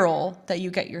peril that you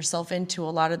get yourself into a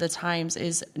lot of the times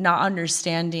is not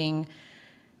understanding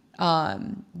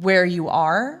where you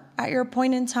are at your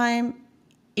point in time.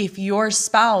 If your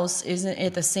spouse isn't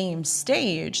at the same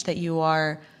stage that you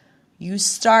are, you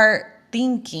start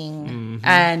thinking,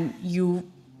 and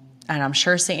I'm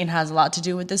sure Satan has a lot to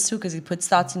do with this too, because he puts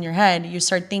thoughts in your head. You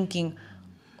start thinking,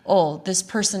 oh, this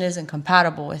person isn't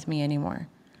compatible with me anymore.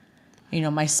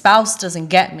 My spouse doesn't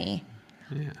get me.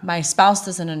 Yeah. My spouse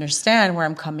doesn't understand where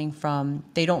I'm coming from.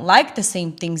 They don't like the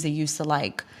same things they used to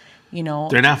like. They're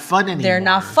not fun anymore. They're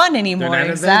not fun anymore. They're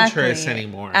not adventurous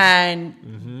anymore.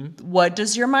 And what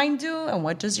does your mind do? And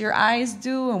what does your eyes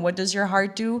do? And what does your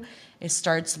heart do? It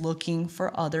starts looking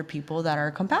for other people that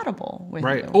are compatible with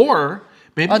you. Or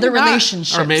maybe other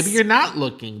relationships. Or maybe you're not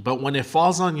looking, but when it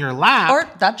falls on your lap. Or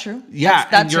that's true. Yeah.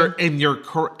 That's true. And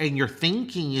your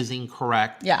thinking is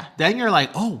incorrect. Yeah. Then you're like,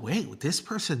 oh, wait, this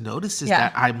person notices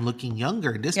that I'm looking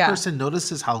younger. This person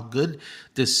notices how good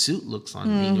this suit looks on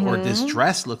me, or this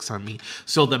dress looks on me.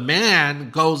 So the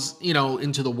man goes,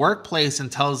 into the workplace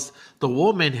and tells the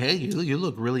woman, hey, you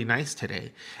look really nice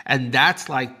today. And that's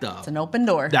like it's an open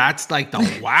door. That's like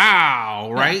the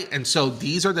wow, right? And so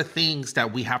these are the things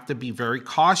that we have to be very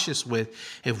cautious with.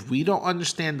 If we don't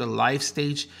understand the life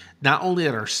stage, not only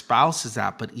that our spouse is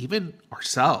at, but even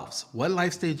ourselves. What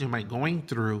life stage am I going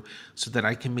through so that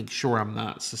I can make sure I'm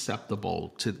not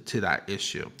susceptible to that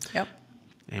issue? Yep.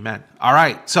 Amen. All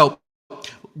right. So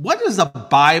what does the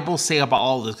Bible say about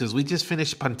all this? Because we just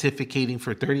finished pontificating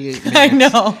for 38 minutes. I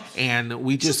know. And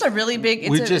it's just a really big,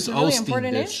 it's a really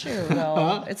important issue,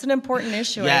 though. It's an important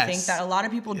issue, I think, that a lot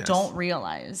of people don't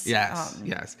realize.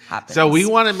 Yes. Happens. So we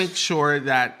want to make sure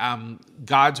that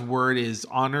God's word is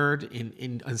honored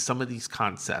in some of these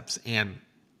concepts. And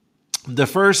the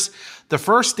first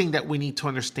thing that we need to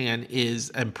understand is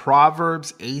in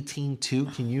Proverbs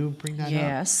 18:2. Can you bring that up?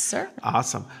 Yes, sir.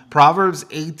 Awesome. Proverbs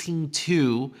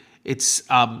 18:2. It's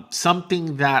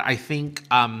something that I think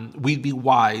we'd be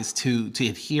wise to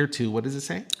adhere to. What does it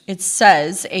say? It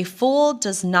says, a fool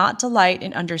does not delight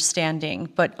in understanding,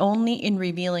 but only in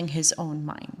revealing his own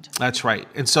mind. That's right.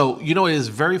 And so, it is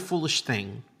a very foolish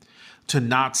thing to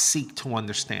not seek to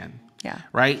understand, Yeah.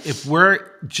 Right? If we're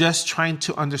just trying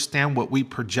to understand what we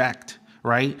project,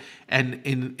 right? And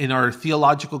in our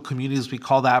theological communities, we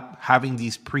call that having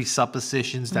these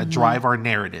presuppositions that drive our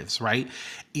narratives, right?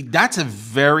 That's a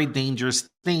very dangerous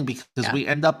thing because we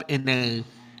end up in an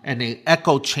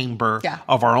echo chamber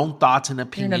of our own thoughts and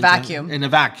opinions. In a vacuum. In a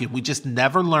vacuum. We just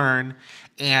never learn.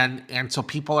 And so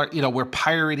people are, we're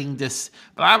pirating this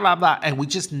blah, blah, blah. And we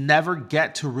just never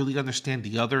get to really understand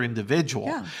the other individual.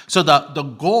 Yeah. So the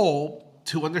goal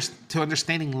to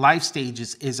understanding life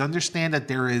stages is understand that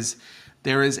there is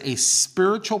a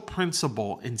spiritual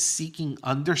principle in seeking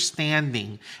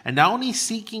understanding, and not only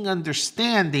seeking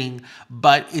understanding,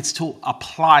 but it's to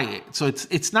apply it. So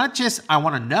it's not just I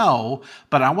want to know,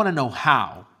 but I want to know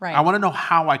how. Right. I want to know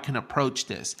how I can approach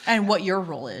this and what your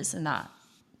role is in that.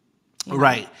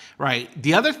 Right.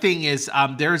 The other thing is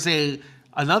there's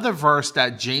another verse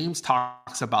that James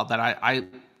talks about that I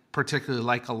particularly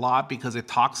like a lot because it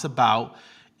talks about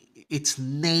its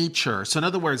nature. So in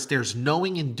other words, there's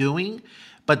knowing and doing,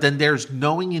 but then there's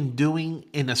knowing and doing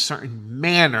in a certain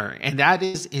manner. And that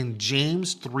is in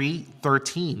James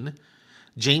 3:13.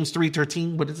 James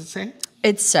 3:13, what does it say?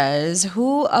 It says,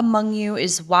 "Who among you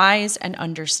is wise and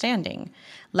understanding?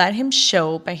 Let him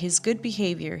show by his good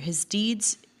behavior his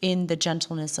deeds in the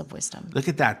gentleness of wisdom." Look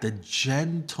at that, the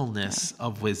gentleness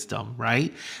of wisdom,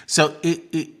 right? So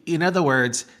in other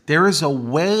words, there is a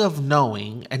way of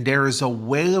knowing and there is a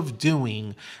way of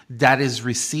doing that is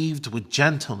received with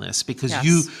gentleness because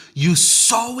you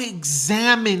so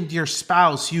examined your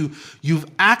spouse. You've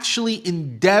actually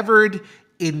endeavored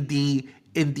in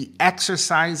the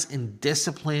exercise and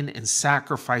discipline and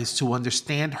sacrifice to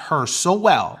understand her so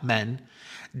well, men,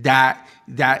 that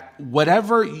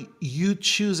whatever you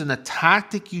choose and the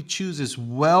tactic you choose is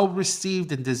well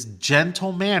received in this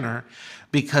gentle manner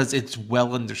because it's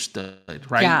well understood,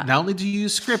 right? Yeah. Not only do you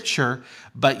use scripture,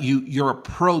 but your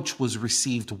approach was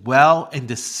received well in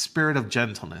the spirit of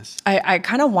gentleness. I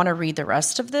kind of want to read the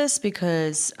rest of this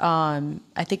because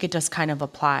I think it does kind of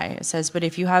apply. It says, "But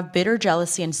if you have bitter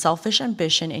jealousy and selfish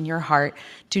ambition in your heart,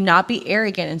 do not be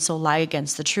arrogant and so lie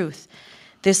against the truth.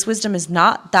 This wisdom is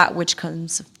not that which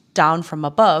comes down from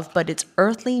above, but it's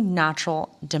earthly,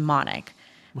 natural, demonic.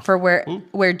 For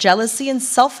where jealousy and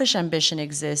selfish ambition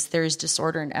exists, there is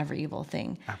disorder in every evil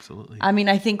thing." Absolutely. I mean,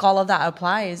 I think all of that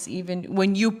applies even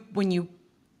when you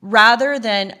rather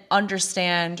than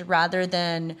understand, rather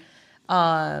than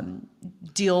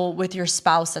deal with your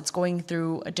spouse that's going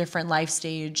through a different life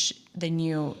stage than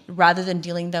you, rather than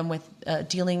dealing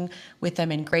with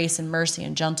them in grace and mercy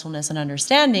and gentleness and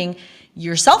understanding,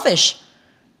 you're selfish.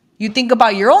 You think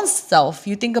about your own self.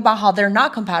 You think about how they're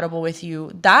not compatible with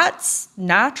you. That's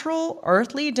natural,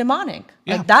 earthly, demonic.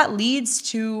 Yeah. Like that leads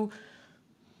to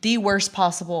the worst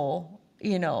possible,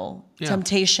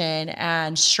 temptation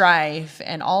and strife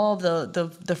and all of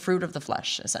the fruit of the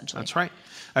flesh, essentially.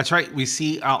 That's right. We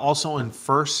see also in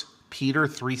 1 Peter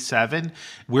 3:7,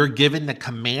 we're given the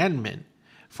commandment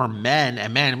for men.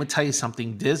 And man, I'm going to tell you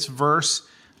something. This verse,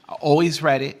 I always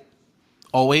read it,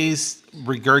 always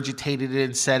regurgitated it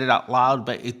and said it out loud,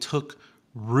 but it took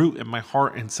root in my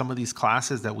heart in some of these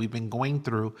classes that we've been going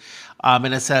through.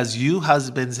 And it says, "You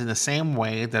husbands in the same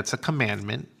way," that's a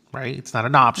commandment, right? It's not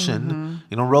an option. Mm-hmm.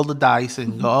 You don't roll the dice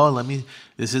and go,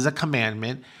 this is a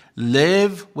commandment.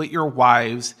 "Live with your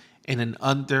wives in an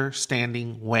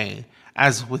understanding way,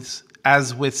 as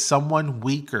with someone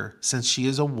weaker, since she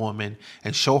is a woman,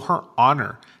 and show her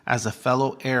honor as a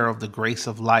fellow heir of the grace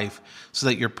of life, so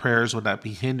that your prayers will not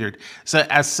be hindered." So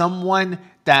as someone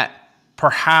that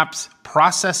perhaps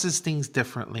processes things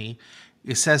differently,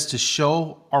 it says to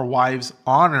show our wives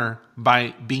honor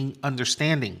by being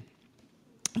understanding.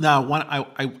 Now,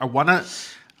 I want to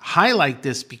highlight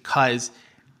this because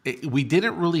we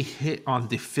didn't really hit on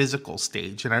the physical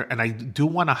stage. And I do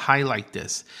want to highlight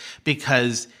this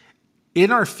because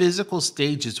in our physical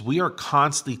stages, we are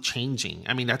constantly changing.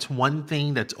 I mean, that's one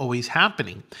thing that's always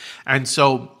happening. And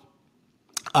so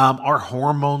our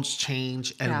hormones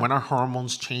change, and when our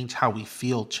hormones change, how we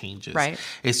feel changes. Right.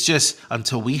 It's just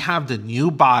until we have the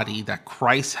new body that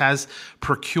Christ has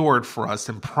procured for us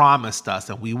and promised us,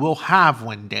 and we will have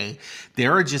one day,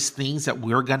 there are just things that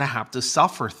we're going to have to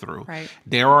suffer through. Right.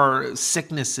 There are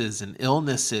sicknesses and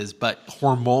illnesses, but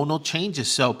hormonal changes.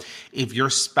 So if your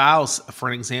spouse, for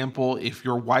example, if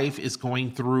your wife is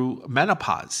going through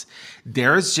menopause,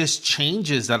 there's just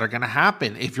changes that are going to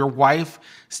happen. If your wife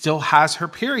still has her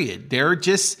period, there are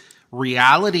just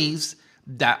realities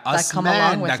that us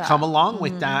men that come along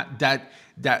with that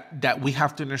that we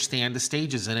have to understand the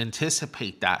stages and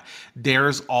anticipate that.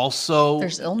 There's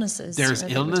illnesses. There's I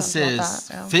think we talked about illnesses,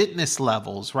 that, yeah. fitness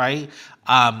levels, right?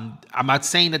 I'm not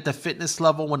saying that the fitness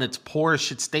level, when it's poor,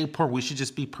 should stay poor. We should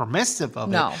just be permissive of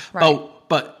No, it. right.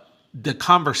 But the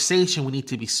conversation, we need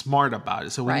to be smart about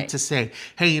it. So we Right. need to say,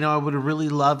 hey, I would have really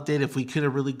loved it if we could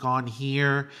have really gone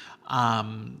here.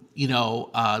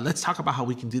 Let's talk about how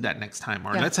we can do that next time.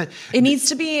 Or Yeah. let's say It needs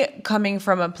to be coming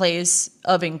from a place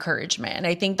of encouragement. And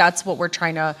I think that's what we're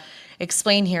trying to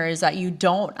explain here, is that you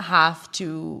don't have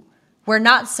to, we're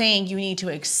not saying you need to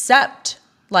accept,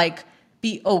 like,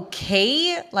 be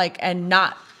okay, like, and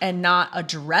not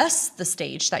address the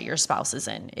stage that your spouse is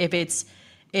in. If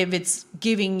it's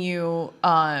giving you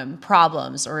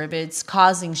problems, or if it's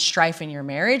causing strife in your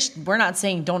marriage, we're not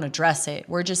saying don't address it.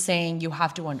 We're just saying you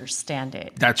have to understand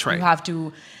it. That's right. You have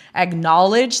to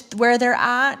acknowledge where they're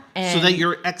at, and so that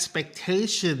your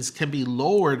expectations can be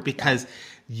lowered, because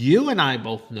you and I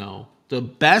both know the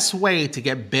best way to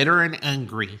get bitter and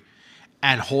angry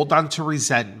and hold on to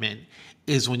resentment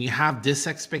is when you have this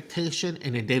expectation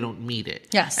and then they don't meet it.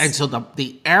 Yes. And so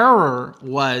the error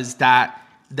was that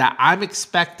I'm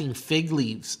expecting fig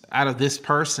leaves out of this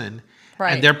person,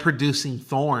 Right. and they're producing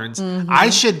thorns. I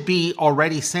should be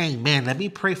already saying, man, let me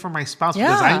pray for my spouse,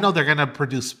 because Yeah. I know they're going to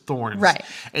produce thorns. Right.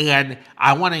 And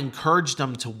I want to encourage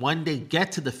them to one day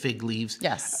get to the fig leaves.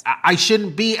 Yes. I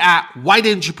shouldn't be at, why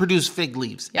didn't you produce fig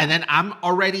leaves? Yeah. And then I'm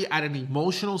already at an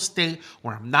emotional state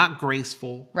where I'm not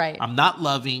graceful. Right. I'm not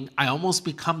loving. I almost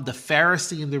become the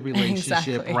Pharisee in the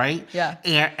relationship, Exactly. right?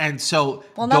 Yeah. And so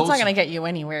well, that's not going to get you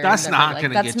anywhere. That's Never. not Like,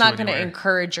 gonna that's get you not going to anywhere.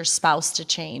 encourage your spouse to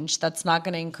change. That's not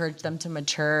going to encourage them to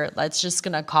mature. That's just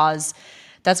going to cause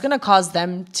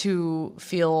them to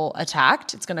feel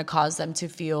attacked. It's going to cause them to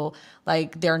feel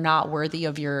like they're not worthy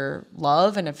of your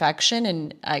love and affection,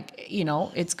 and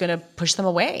it's going to push them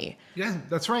away. Yeah,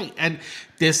 that's right. And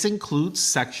this includes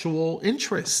sexual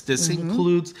interest. This Mm-hmm.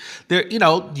 includes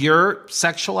your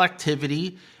sexual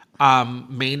activity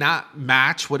may not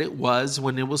match what it was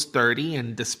when it was 30.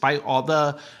 And despite all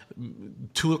the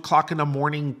 2:00 in the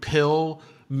morning pill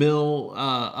mill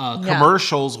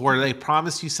commercials where they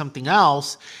promise you something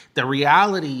else, the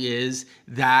reality is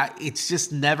that it's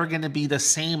just never going to be the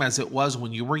same as it was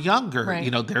when you were younger. Right.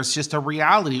 There's just a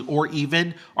reality, or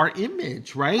even our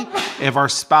image, right? If our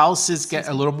spouses get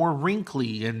a little more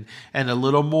wrinkly and a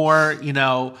little more,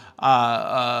 a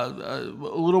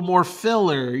little more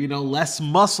filler, less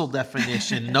muscle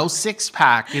definition, no six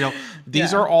pack,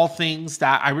 these are all things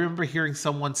that I remember hearing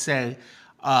someone say.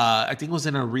 I think it was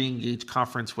in a Reengage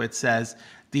conference, where it says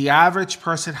the average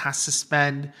person has to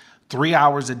spend 3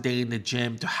 hours a day in the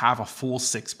gym to have a full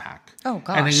six pack. Oh,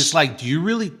 gosh. And it's like, do you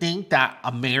really think that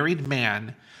a married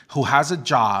man who has a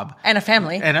job And a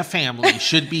family.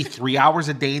 should be 3 hours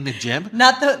a day in the gym?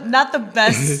 Not the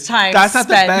best time. That's not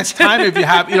spent. the best time if you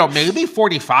have, maybe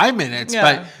 45 minutes.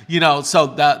 Yeah. But, so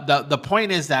the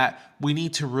point is that we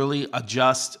need to really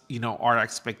adjust, our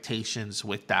expectations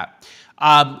with that.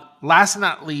 Last but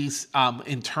not least,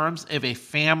 in terms of a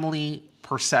family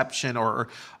perception or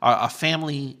a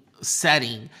family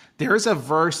setting, there's a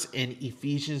verse in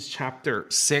Ephesians chapter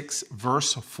 6,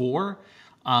 verse 4.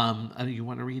 You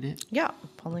want to read it? Yeah,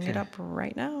 pulling it up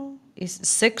right now. It's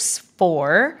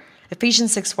 6:4.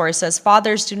 Ephesians 6:4 says,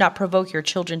 "Fathers, do not provoke your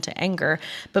children to anger,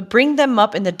 but bring them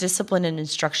up in the discipline and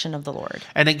instruction of the Lord."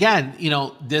 And again,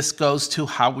 this goes to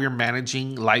how we're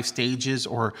managing life stages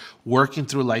or working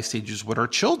through life stages with our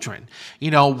children.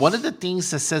 One of the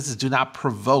things that says is do not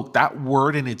provoke. That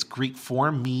word in its Greek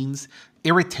form means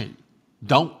irritate.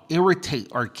 Don't irritate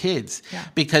our kids. Yeah.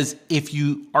 Because if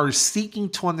you are seeking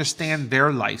to understand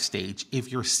their life stage,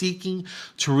 if you're seeking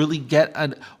to really get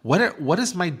what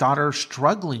is my daughter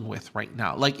struggling with right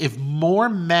now? Like, if more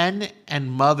men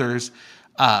and mothers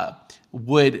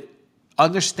would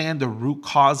understand the root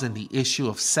cause and the issue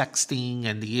of sexting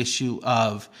and the issue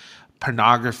of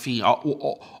pornography,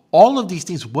 all of these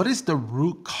things, what is the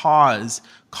root cause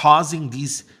causing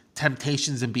these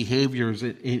temptations and behaviors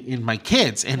in my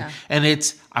kids? And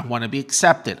it's, I want to be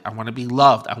accepted. I want to be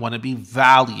loved. I want to be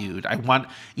valued. I want,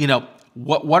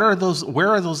 what are those, where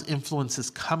are those influences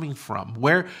coming from?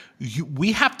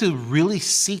 We have to really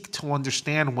seek to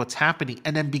understand what's happening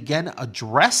and then begin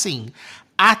addressing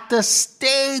at the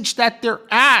stage that they're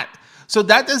at. So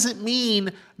that doesn't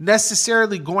mean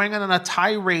necessarily going on a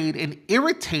tirade and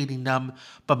irritating them,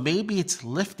 but maybe it's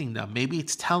lifting them. Maybe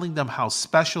it's telling them how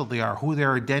special they are, who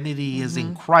their identity is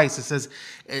in Christ. It says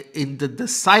in the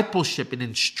discipleship and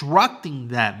instructing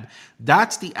them,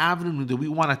 that's the avenue that we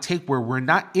want to take, where we're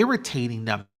not irritating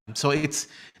them. So it's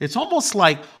almost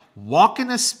like walk in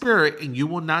the Spirit and you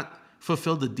will not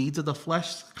fulfill the deeds of the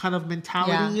flesh kind of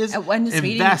mentality is. And when it's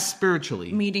invest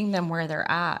spiritually. Meeting them where they're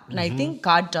at. And I think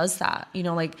God does that. You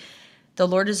know, like the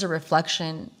Lord is a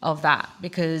reflection of that,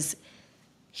 because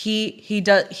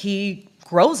he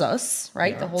grows us,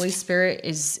 right? The Holy Spirit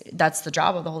that's the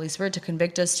job of the Holy Spirit, to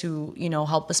convict us, to, you know,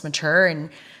 help us mature.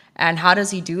 And how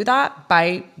does he do that?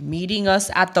 By meeting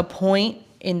us at the point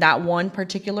in that one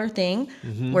particular thing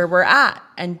where we're at,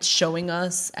 and showing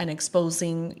us and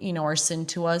exposing, you know, our sin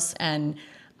to us, and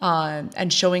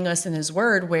showing us in his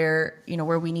word where, you know,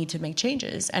 where we need to make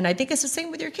changes. And I think it's the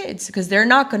same with your kids, because they're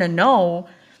not going to know,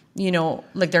 you know,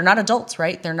 like they're not adults,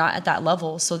 right? They're not at that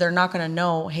level. So they're not going to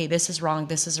know, hey, this is wrong,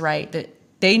 this is right. That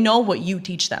they know what you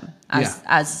teach them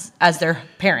as their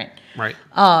parent. Right.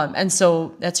 And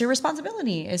so that's your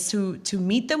responsibility, is to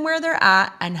meet them where they're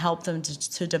at and help them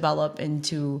to develop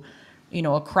into, you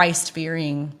know, a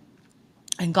Christ-fearing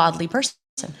and godly person.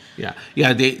 Yeah.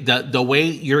 Yeah. The way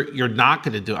you're not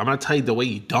going to do it, I'm going to tell you the way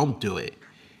you don't do it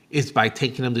is by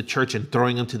taking them to church and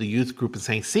throwing them to the youth group and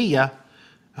saying, see ya.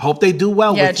 I hope they do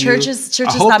well with you. Church is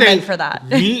not meant for that.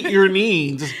 Meet your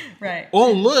needs. Right.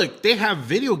 Oh, look, they have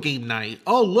video game night.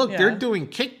 Oh, look, they're doing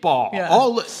kickball. Yeah.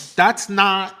 Oh, look, that's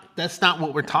not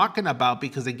what we're talking about,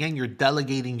 because again, you're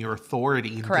delegating your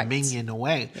authority and dominion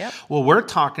away. Yep. What we're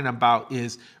talking about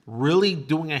is really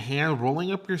doing a hand,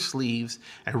 rolling up your sleeves,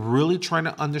 and really trying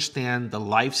to understand the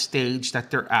life stage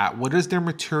that they're at. What is their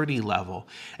maturity level?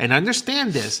 And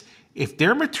understand this: if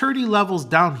their maturity level's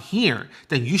down here,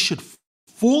 then you should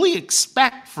fully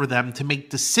expect for them to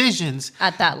make decisions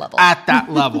at that level.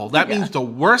 That means the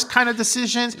worst kind of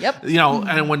decisions. Yep. You know,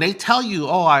 and when they tell you,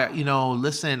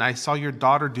 listen, I saw your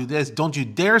daughter do this, don't you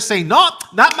dare say, no,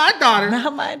 not my daughter.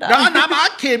 Not my daughter. No, not my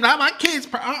kid, not my kids.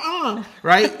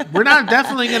 Right? We're not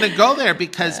definitely going to go there,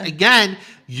 because again,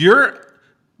 you're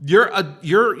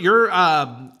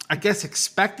I guess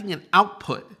expecting an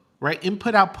output, right?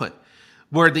 Input, output.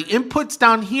 Where the input's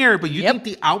down here, but you think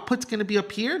the output's going to be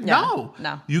up here? No.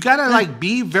 You got to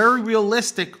be very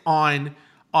realistic on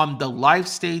the life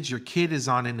stage your kid is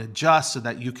on, and adjust so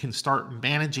that you can start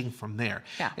managing from there.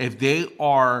 Yeah. If they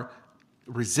are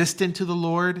resistant to the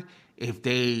Lord, if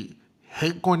they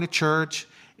hate going to church,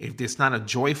 if it's not a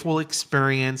joyful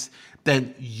experience,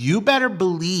 then you better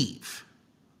believe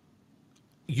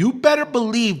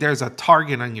there's a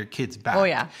target on your kid's back. Oh,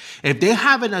 yeah. If they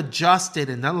haven't adjusted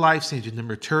in their life stage and the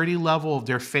maturity level of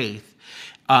their faith,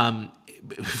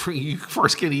 you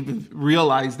first can even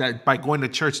realize that by going to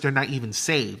church, they're not even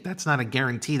saved. That's not a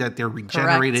guarantee that they're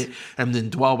regenerated and then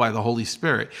dwell by the Holy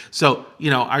Spirit. So,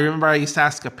 I remember I used to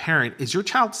ask a parent, is your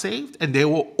child saved? And they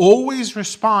will always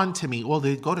respond to me, well,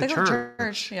 they go to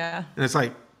church. Yeah. And it's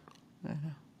like,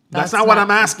 That's not what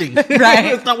I'm asking. Right.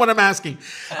 That's not what I'm asking.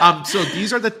 So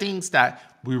these are the things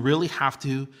that we really have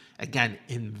to, again,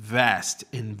 invest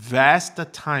the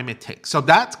time it takes. So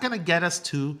that's going to get us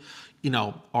to,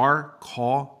 our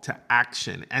call to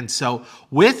action. And so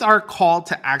with our call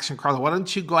to action, Carla, why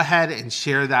don't you go ahead and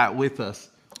share that with us?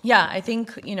 Yeah, I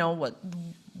think, what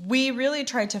we really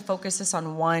tried to focus this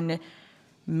on one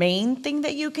main thing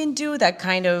that you can do that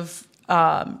kind of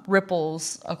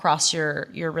ripples across your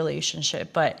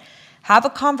relationship, but have a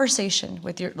conversation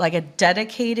with a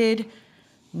dedicated,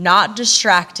 not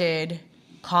distracted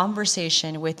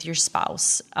conversation with your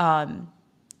spouse,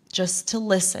 just to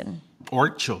listen. Or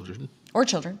children.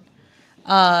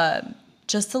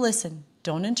 Just to listen.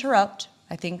 Don't interrupt.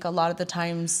 I think a lot of the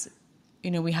times,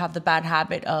 we have the bad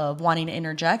habit of wanting to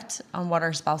interject on what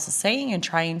our spouse is saying and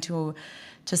trying to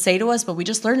say to us, but we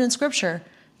just learned in Scripture,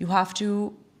 you have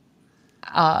to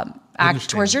act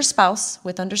towards your spouse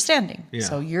with understanding. Yeah.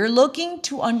 So you're looking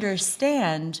to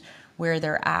understand where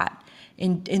they're at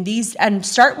in these, and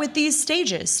start with these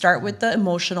stages. Start with the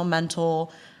emotional,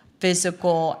 mental,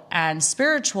 physical, and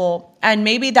spiritual, and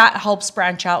maybe that helps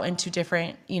branch out into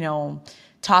different,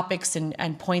 topics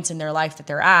and points in their life that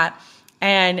they're at.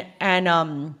 And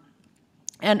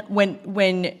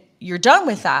when you're done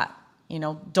with that,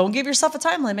 don't give yourself a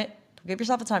time limit.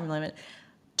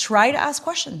 Try to ask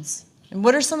questions. And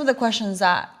what are some of the questions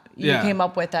that you came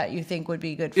up with that you think would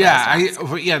be good for us to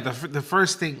ask? The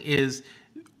first thing is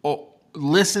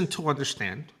listen to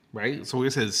understand, right? So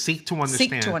it says seek to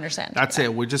understand. Seek to understand. That's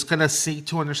it. We're just going to seek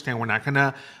to understand. We're not going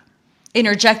to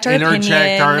interject our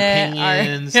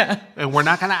opinions. And we're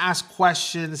not going to ask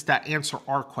questions that answer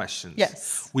our questions.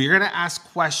 Yes. We're going to ask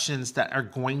questions that are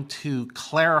going to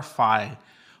clarify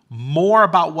more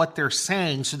about what they're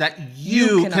saying so that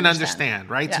you can understand,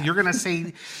 right? Yeah. So you're going to say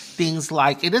things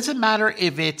like, it doesn't matter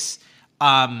if it's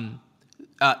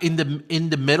in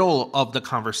the middle of the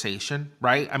conversation,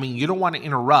 right? I mean, you don't want to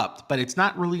interrupt, but it's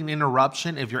not really an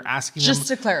interruption if you're asking Just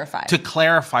them to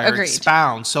clarify or Agreed.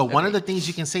 expound. So one of the things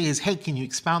you can say is, "Hey, can you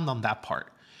expound on that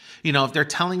part?" You know, if they're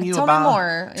telling you tell about, me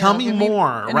more, tell me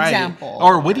more, right? Example,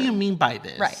 or what do you mean by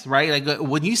this, right? Right? Like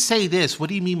when you say this, what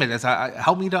do you mean by this?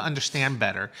 Help me to understand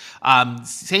better.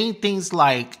 Saying things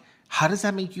like, "How does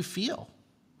that make you feel?"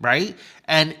 Right?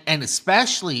 And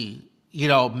especially, you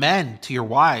know, men to your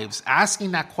wives,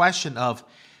 asking that question of,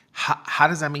 how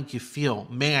does that make you feel?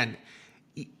 Man,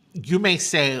 you may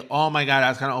say, "Oh my God, I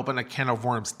was going to open a can of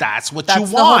worms." That's what you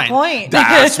want. That's the whole point.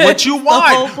 That's what you want.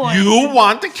 The whole point. You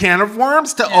want the can of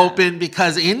worms to open,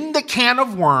 because in the can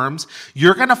of worms,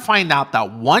 you're going to find out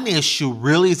that one issue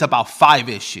really is about 5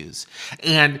 issues.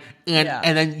 And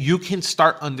then you can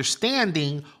start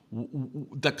understanding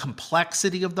the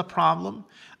complexity of the problem.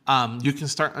 You can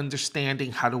start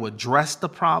understanding how to address the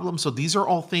problem. So these are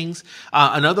all things.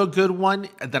 Another good one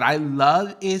that I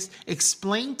love is,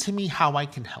 explain to me how I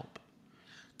can help.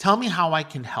 Tell me how I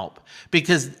can help,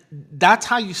 because that's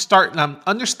how you start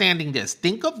understanding this.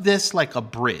 Think of this like a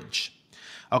bridge,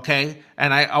 okay?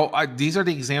 And these are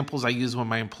the examples I use with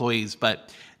my employees,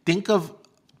 but think of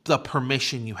the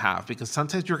permission you have, because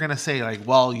sometimes you're going to say like,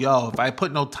 "Well, if I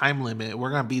put no time limit,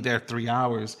 we're going to be there 3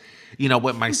 hours, you know,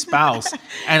 with my spouse."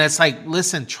 And it's like,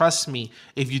 listen, trust me,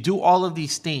 if you do all of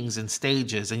these things in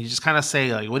stages and you just kind of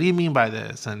say like, "What do you mean by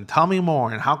this?" And "Tell me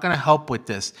more." And "How can I help with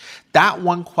this?" That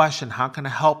one question, "How can I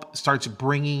help?" starts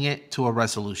bringing it to a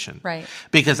resolution. Right.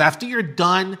 Because after you're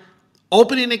done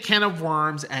opening a can of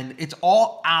worms and it's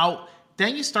all out,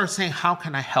 then you start saying, "How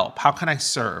can I help? How can I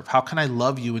serve? How can I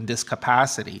love you in this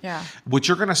capacity?" Yeah. What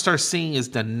you're going to start seeing is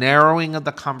the narrowing of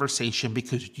the conversation,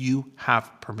 because you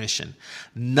have permission.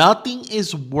 Nothing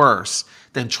is worse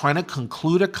than trying to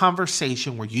conclude a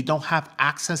conversation where you don't have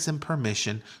access and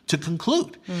permission to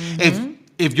conclude. Mm-hmm.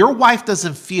 If your wife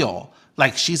doesn't feel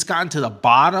like she's gotten to the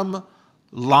bottom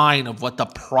line of what the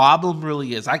problem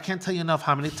really is, I can't tell you enough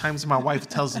how many times my wife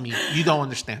tells me, "You don't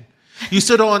understand. You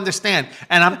still don't understand."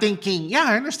 And I'm thinking, "Yeah,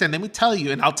 I understand. Let me tell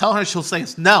you." And I'll tell her, she'll say,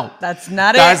 "No, that's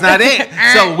not it.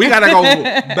 So we got to go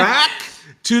back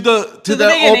to the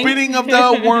opening of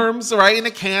the worms, right, in the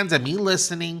cans, and me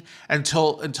listening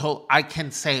until I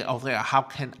can say, "Oh, yeah, how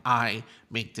can I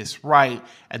make this right?"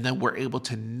 And then we're able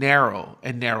to narrow.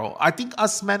 I think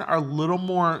us men are a little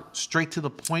more straight to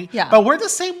the point. Yeah. But we're the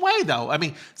same way, though. I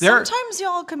mean, sometimes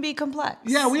y'all can be complex.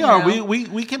 Yeah, we are.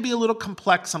 We can be a little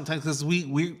complex sometimes, because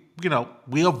we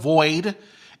avoid,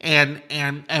 and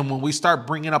when we start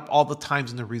bringing up all the times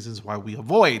and the reasons why we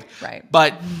avoid. Right.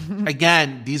 But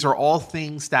again, these are all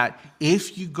things that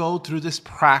if you go through this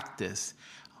practice,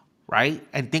 right,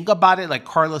 and think about it like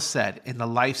Carla said, in the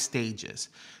life stages,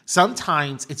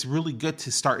 sometimes it's really good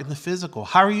to start in the physical.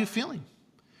 How are you feeling?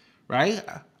 Right?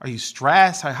 Are you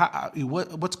stressed?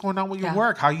 What's going on with your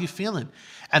work? How are you feeling?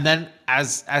 And then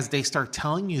as they start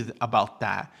telling you about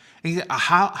that,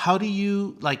 how do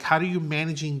you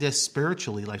managing this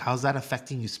spiritually? Like, how's that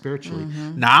affecting you spiritually?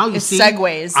 Mm-hmm. Now you see,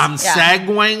 segues. I'm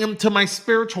segueing them to my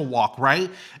spiritual walk, right?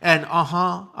 And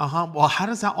well, how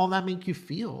does all that make you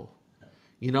feel?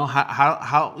 You know,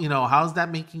 how's that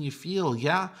making you feel?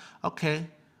 Yeah, okay.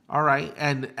 All right.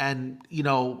 And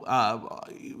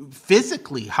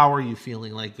physically, how are you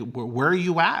feeling? Like, where are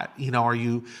you at? You know, are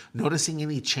you noticing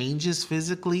any changes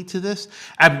physically to this?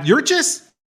 You're just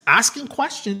asking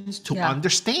questions to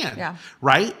understand,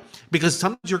 right? Because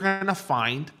sometimes you're going to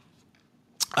find,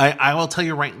 I will tell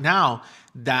you right now,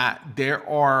 that there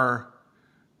are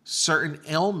certain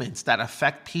ailments that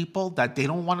affect people that they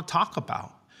don't want to talk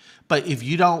about. But if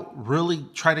you don't really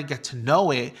try to get to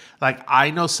know it, like I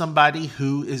know somebody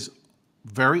who is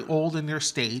very old in their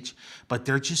stage, but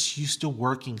they're just used to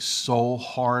working so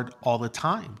hard all the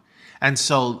time. And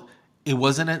so it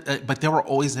wasn't, but they were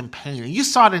always in pain. And you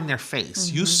saw it in their face.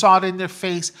 Mm-hmm. You saw it in their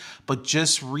face, but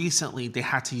just recently they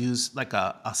had to use like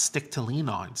a stick to lean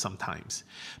on sometimes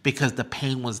because the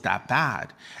pain was that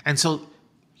bad. And so,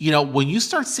 when you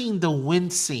start seeing the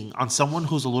wincing on someone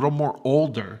who's a little more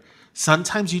older,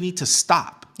 sometimes you need to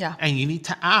stop. Yeah. And you need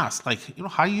to ask, like,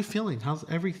 how are you feeling? How's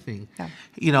everything?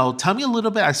 Yeah. Tell me a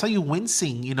little bit. I saw you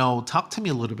wincing, talk to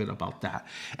me a little bit about that.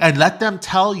 And let them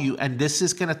tell you, and this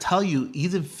is going to tell you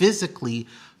even physically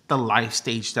the life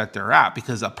stage that they're at.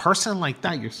 Because a person like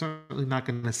that, you're certainly not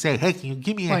going to say, "Hey, can you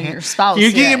give me a hand? Your spouse, can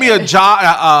you give me a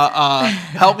job,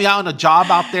 help me out in a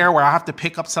job out there where I have to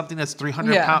pick up something that's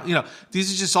 300 pounds.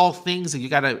 These are just all things that you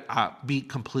got to be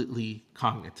completely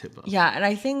cognitive of. Yeah. And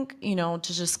I think, to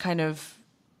just kind of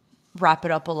wrap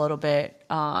it up a little bit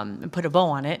and put a bow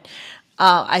on it.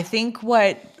 I think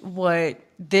what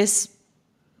this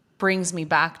brings me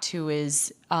back to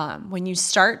is when you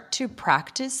start to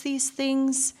practice these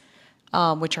things,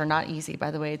 which are not easy, by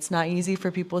the way. It's not easy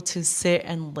for people to sit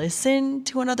and listen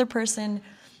to another person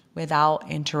without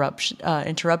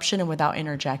interruption and without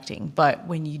interjecting. But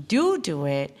when you do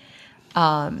it,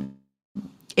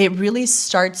 it really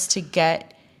starts to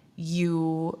get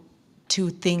you to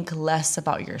think less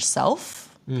about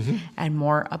yourself and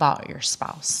more about your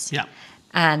spouse. Yeah.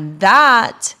 And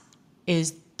that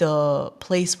is the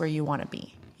place where you want to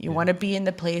be. You want to be in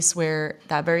the place where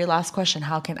that very last question,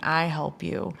 how can I help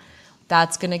you?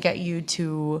 That's going to get you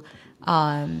to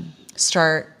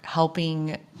start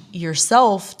helping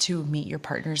yourself to meet your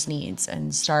partner's needs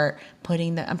and start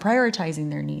putting them and prioritizing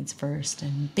their needs first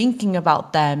and thinking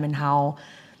about them and how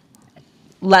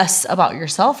less about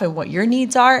yourself and what your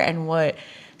needs are and what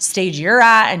stage you're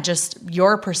at and just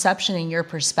your perception and your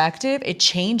perspective. It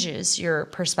changes your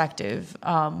perspective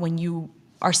when you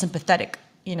are sympathetic,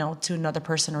 to another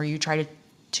person, or you try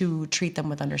to treat them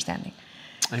with understanding.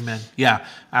 Amen. Yeah,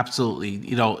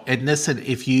 absolutely. And listen,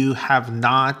 if you have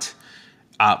not,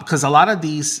 because a lot of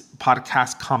these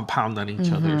podcasts compound on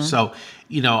each other. So,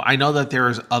 I know that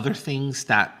there's other things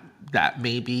that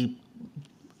maybe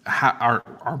are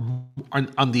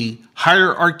on the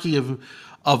hierarchy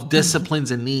of disciplines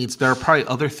and needs. There are probably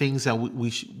other things that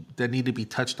that need to be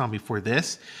touched on before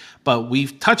this, but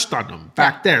we've touched on them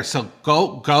back there. So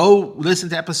go listen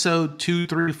to episode 2,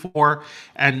 3, 4,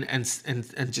 and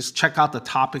just check out the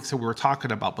topics that we were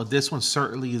talking about. But this one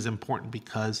certainly is important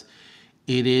because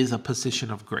it is a position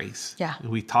of grace. Yeah.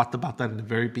 We talked about that in the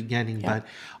very beginning, but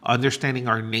understanding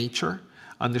our nature,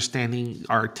 understanding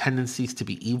our tendencies to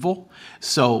be evil.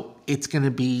 So it's going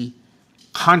to be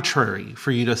contrary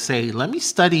for you to say, let me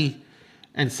study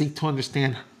and seek to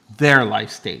understand their life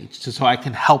stage so I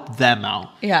can help them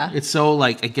out. Yeah. It's so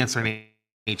against our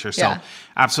nature. So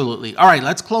absolutely. All right,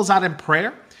 let's close out in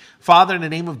prayer. Father, in the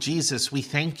name of Jesus, we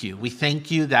thank you. We thank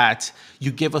you that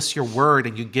you give us your word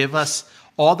and you give us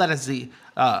all that is the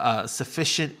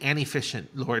sufficient and efficient,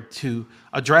 Lord, to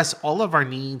address all of our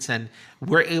needs. And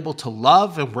we're able to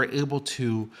love and we're able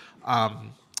to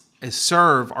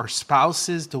serve our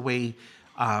spouses the way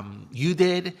you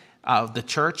did. The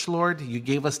church, Lord, you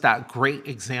gave us that great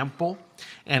example,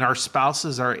 and our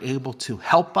spouses are able to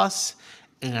help us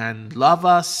and love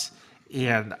us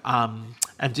and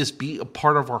just be a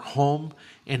part of our home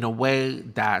in a way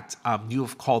that you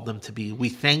have called them to be. We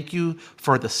thank you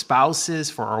for the spouses,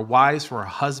 for our wives, for our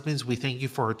husbands. We thank you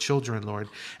for our children, Lord.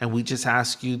 And we just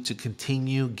ask you to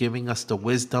continue giving us the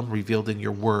wisdom revealed in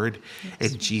your word.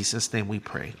 Yes. In Jesus' name we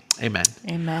pray. Amen.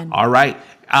 Amen. All right.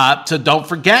 So don't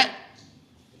forget.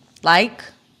 Like,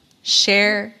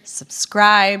 share,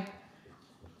 subscribe,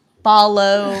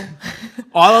 follow.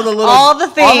 all the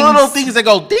little things that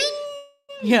go ding.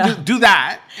 Yeah. Do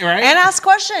that, right? And ask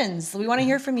questions. We want to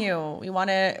hear from you. We want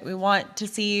to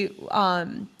see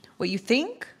what you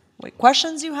think, what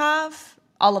questions you have,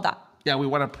 all of that. Yeah, we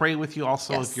want to pray with you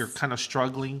also. Yes. If you're kind of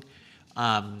struggling,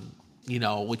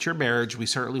 with your marriage. We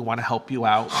certainly want to help you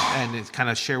out and kind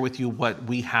of share with you what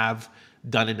we have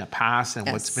done in the past and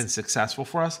what's been successful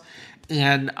for us.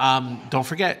 And don't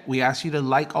forget, we ask you to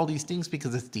like all these things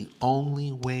because it's the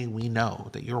only way we know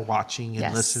that you're watching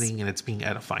and listening and it's being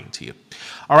edifying to you.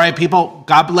 All right, people,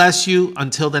 God bless you.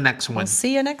 Until the next one. We'll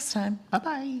see you next time.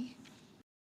 Bye-bye.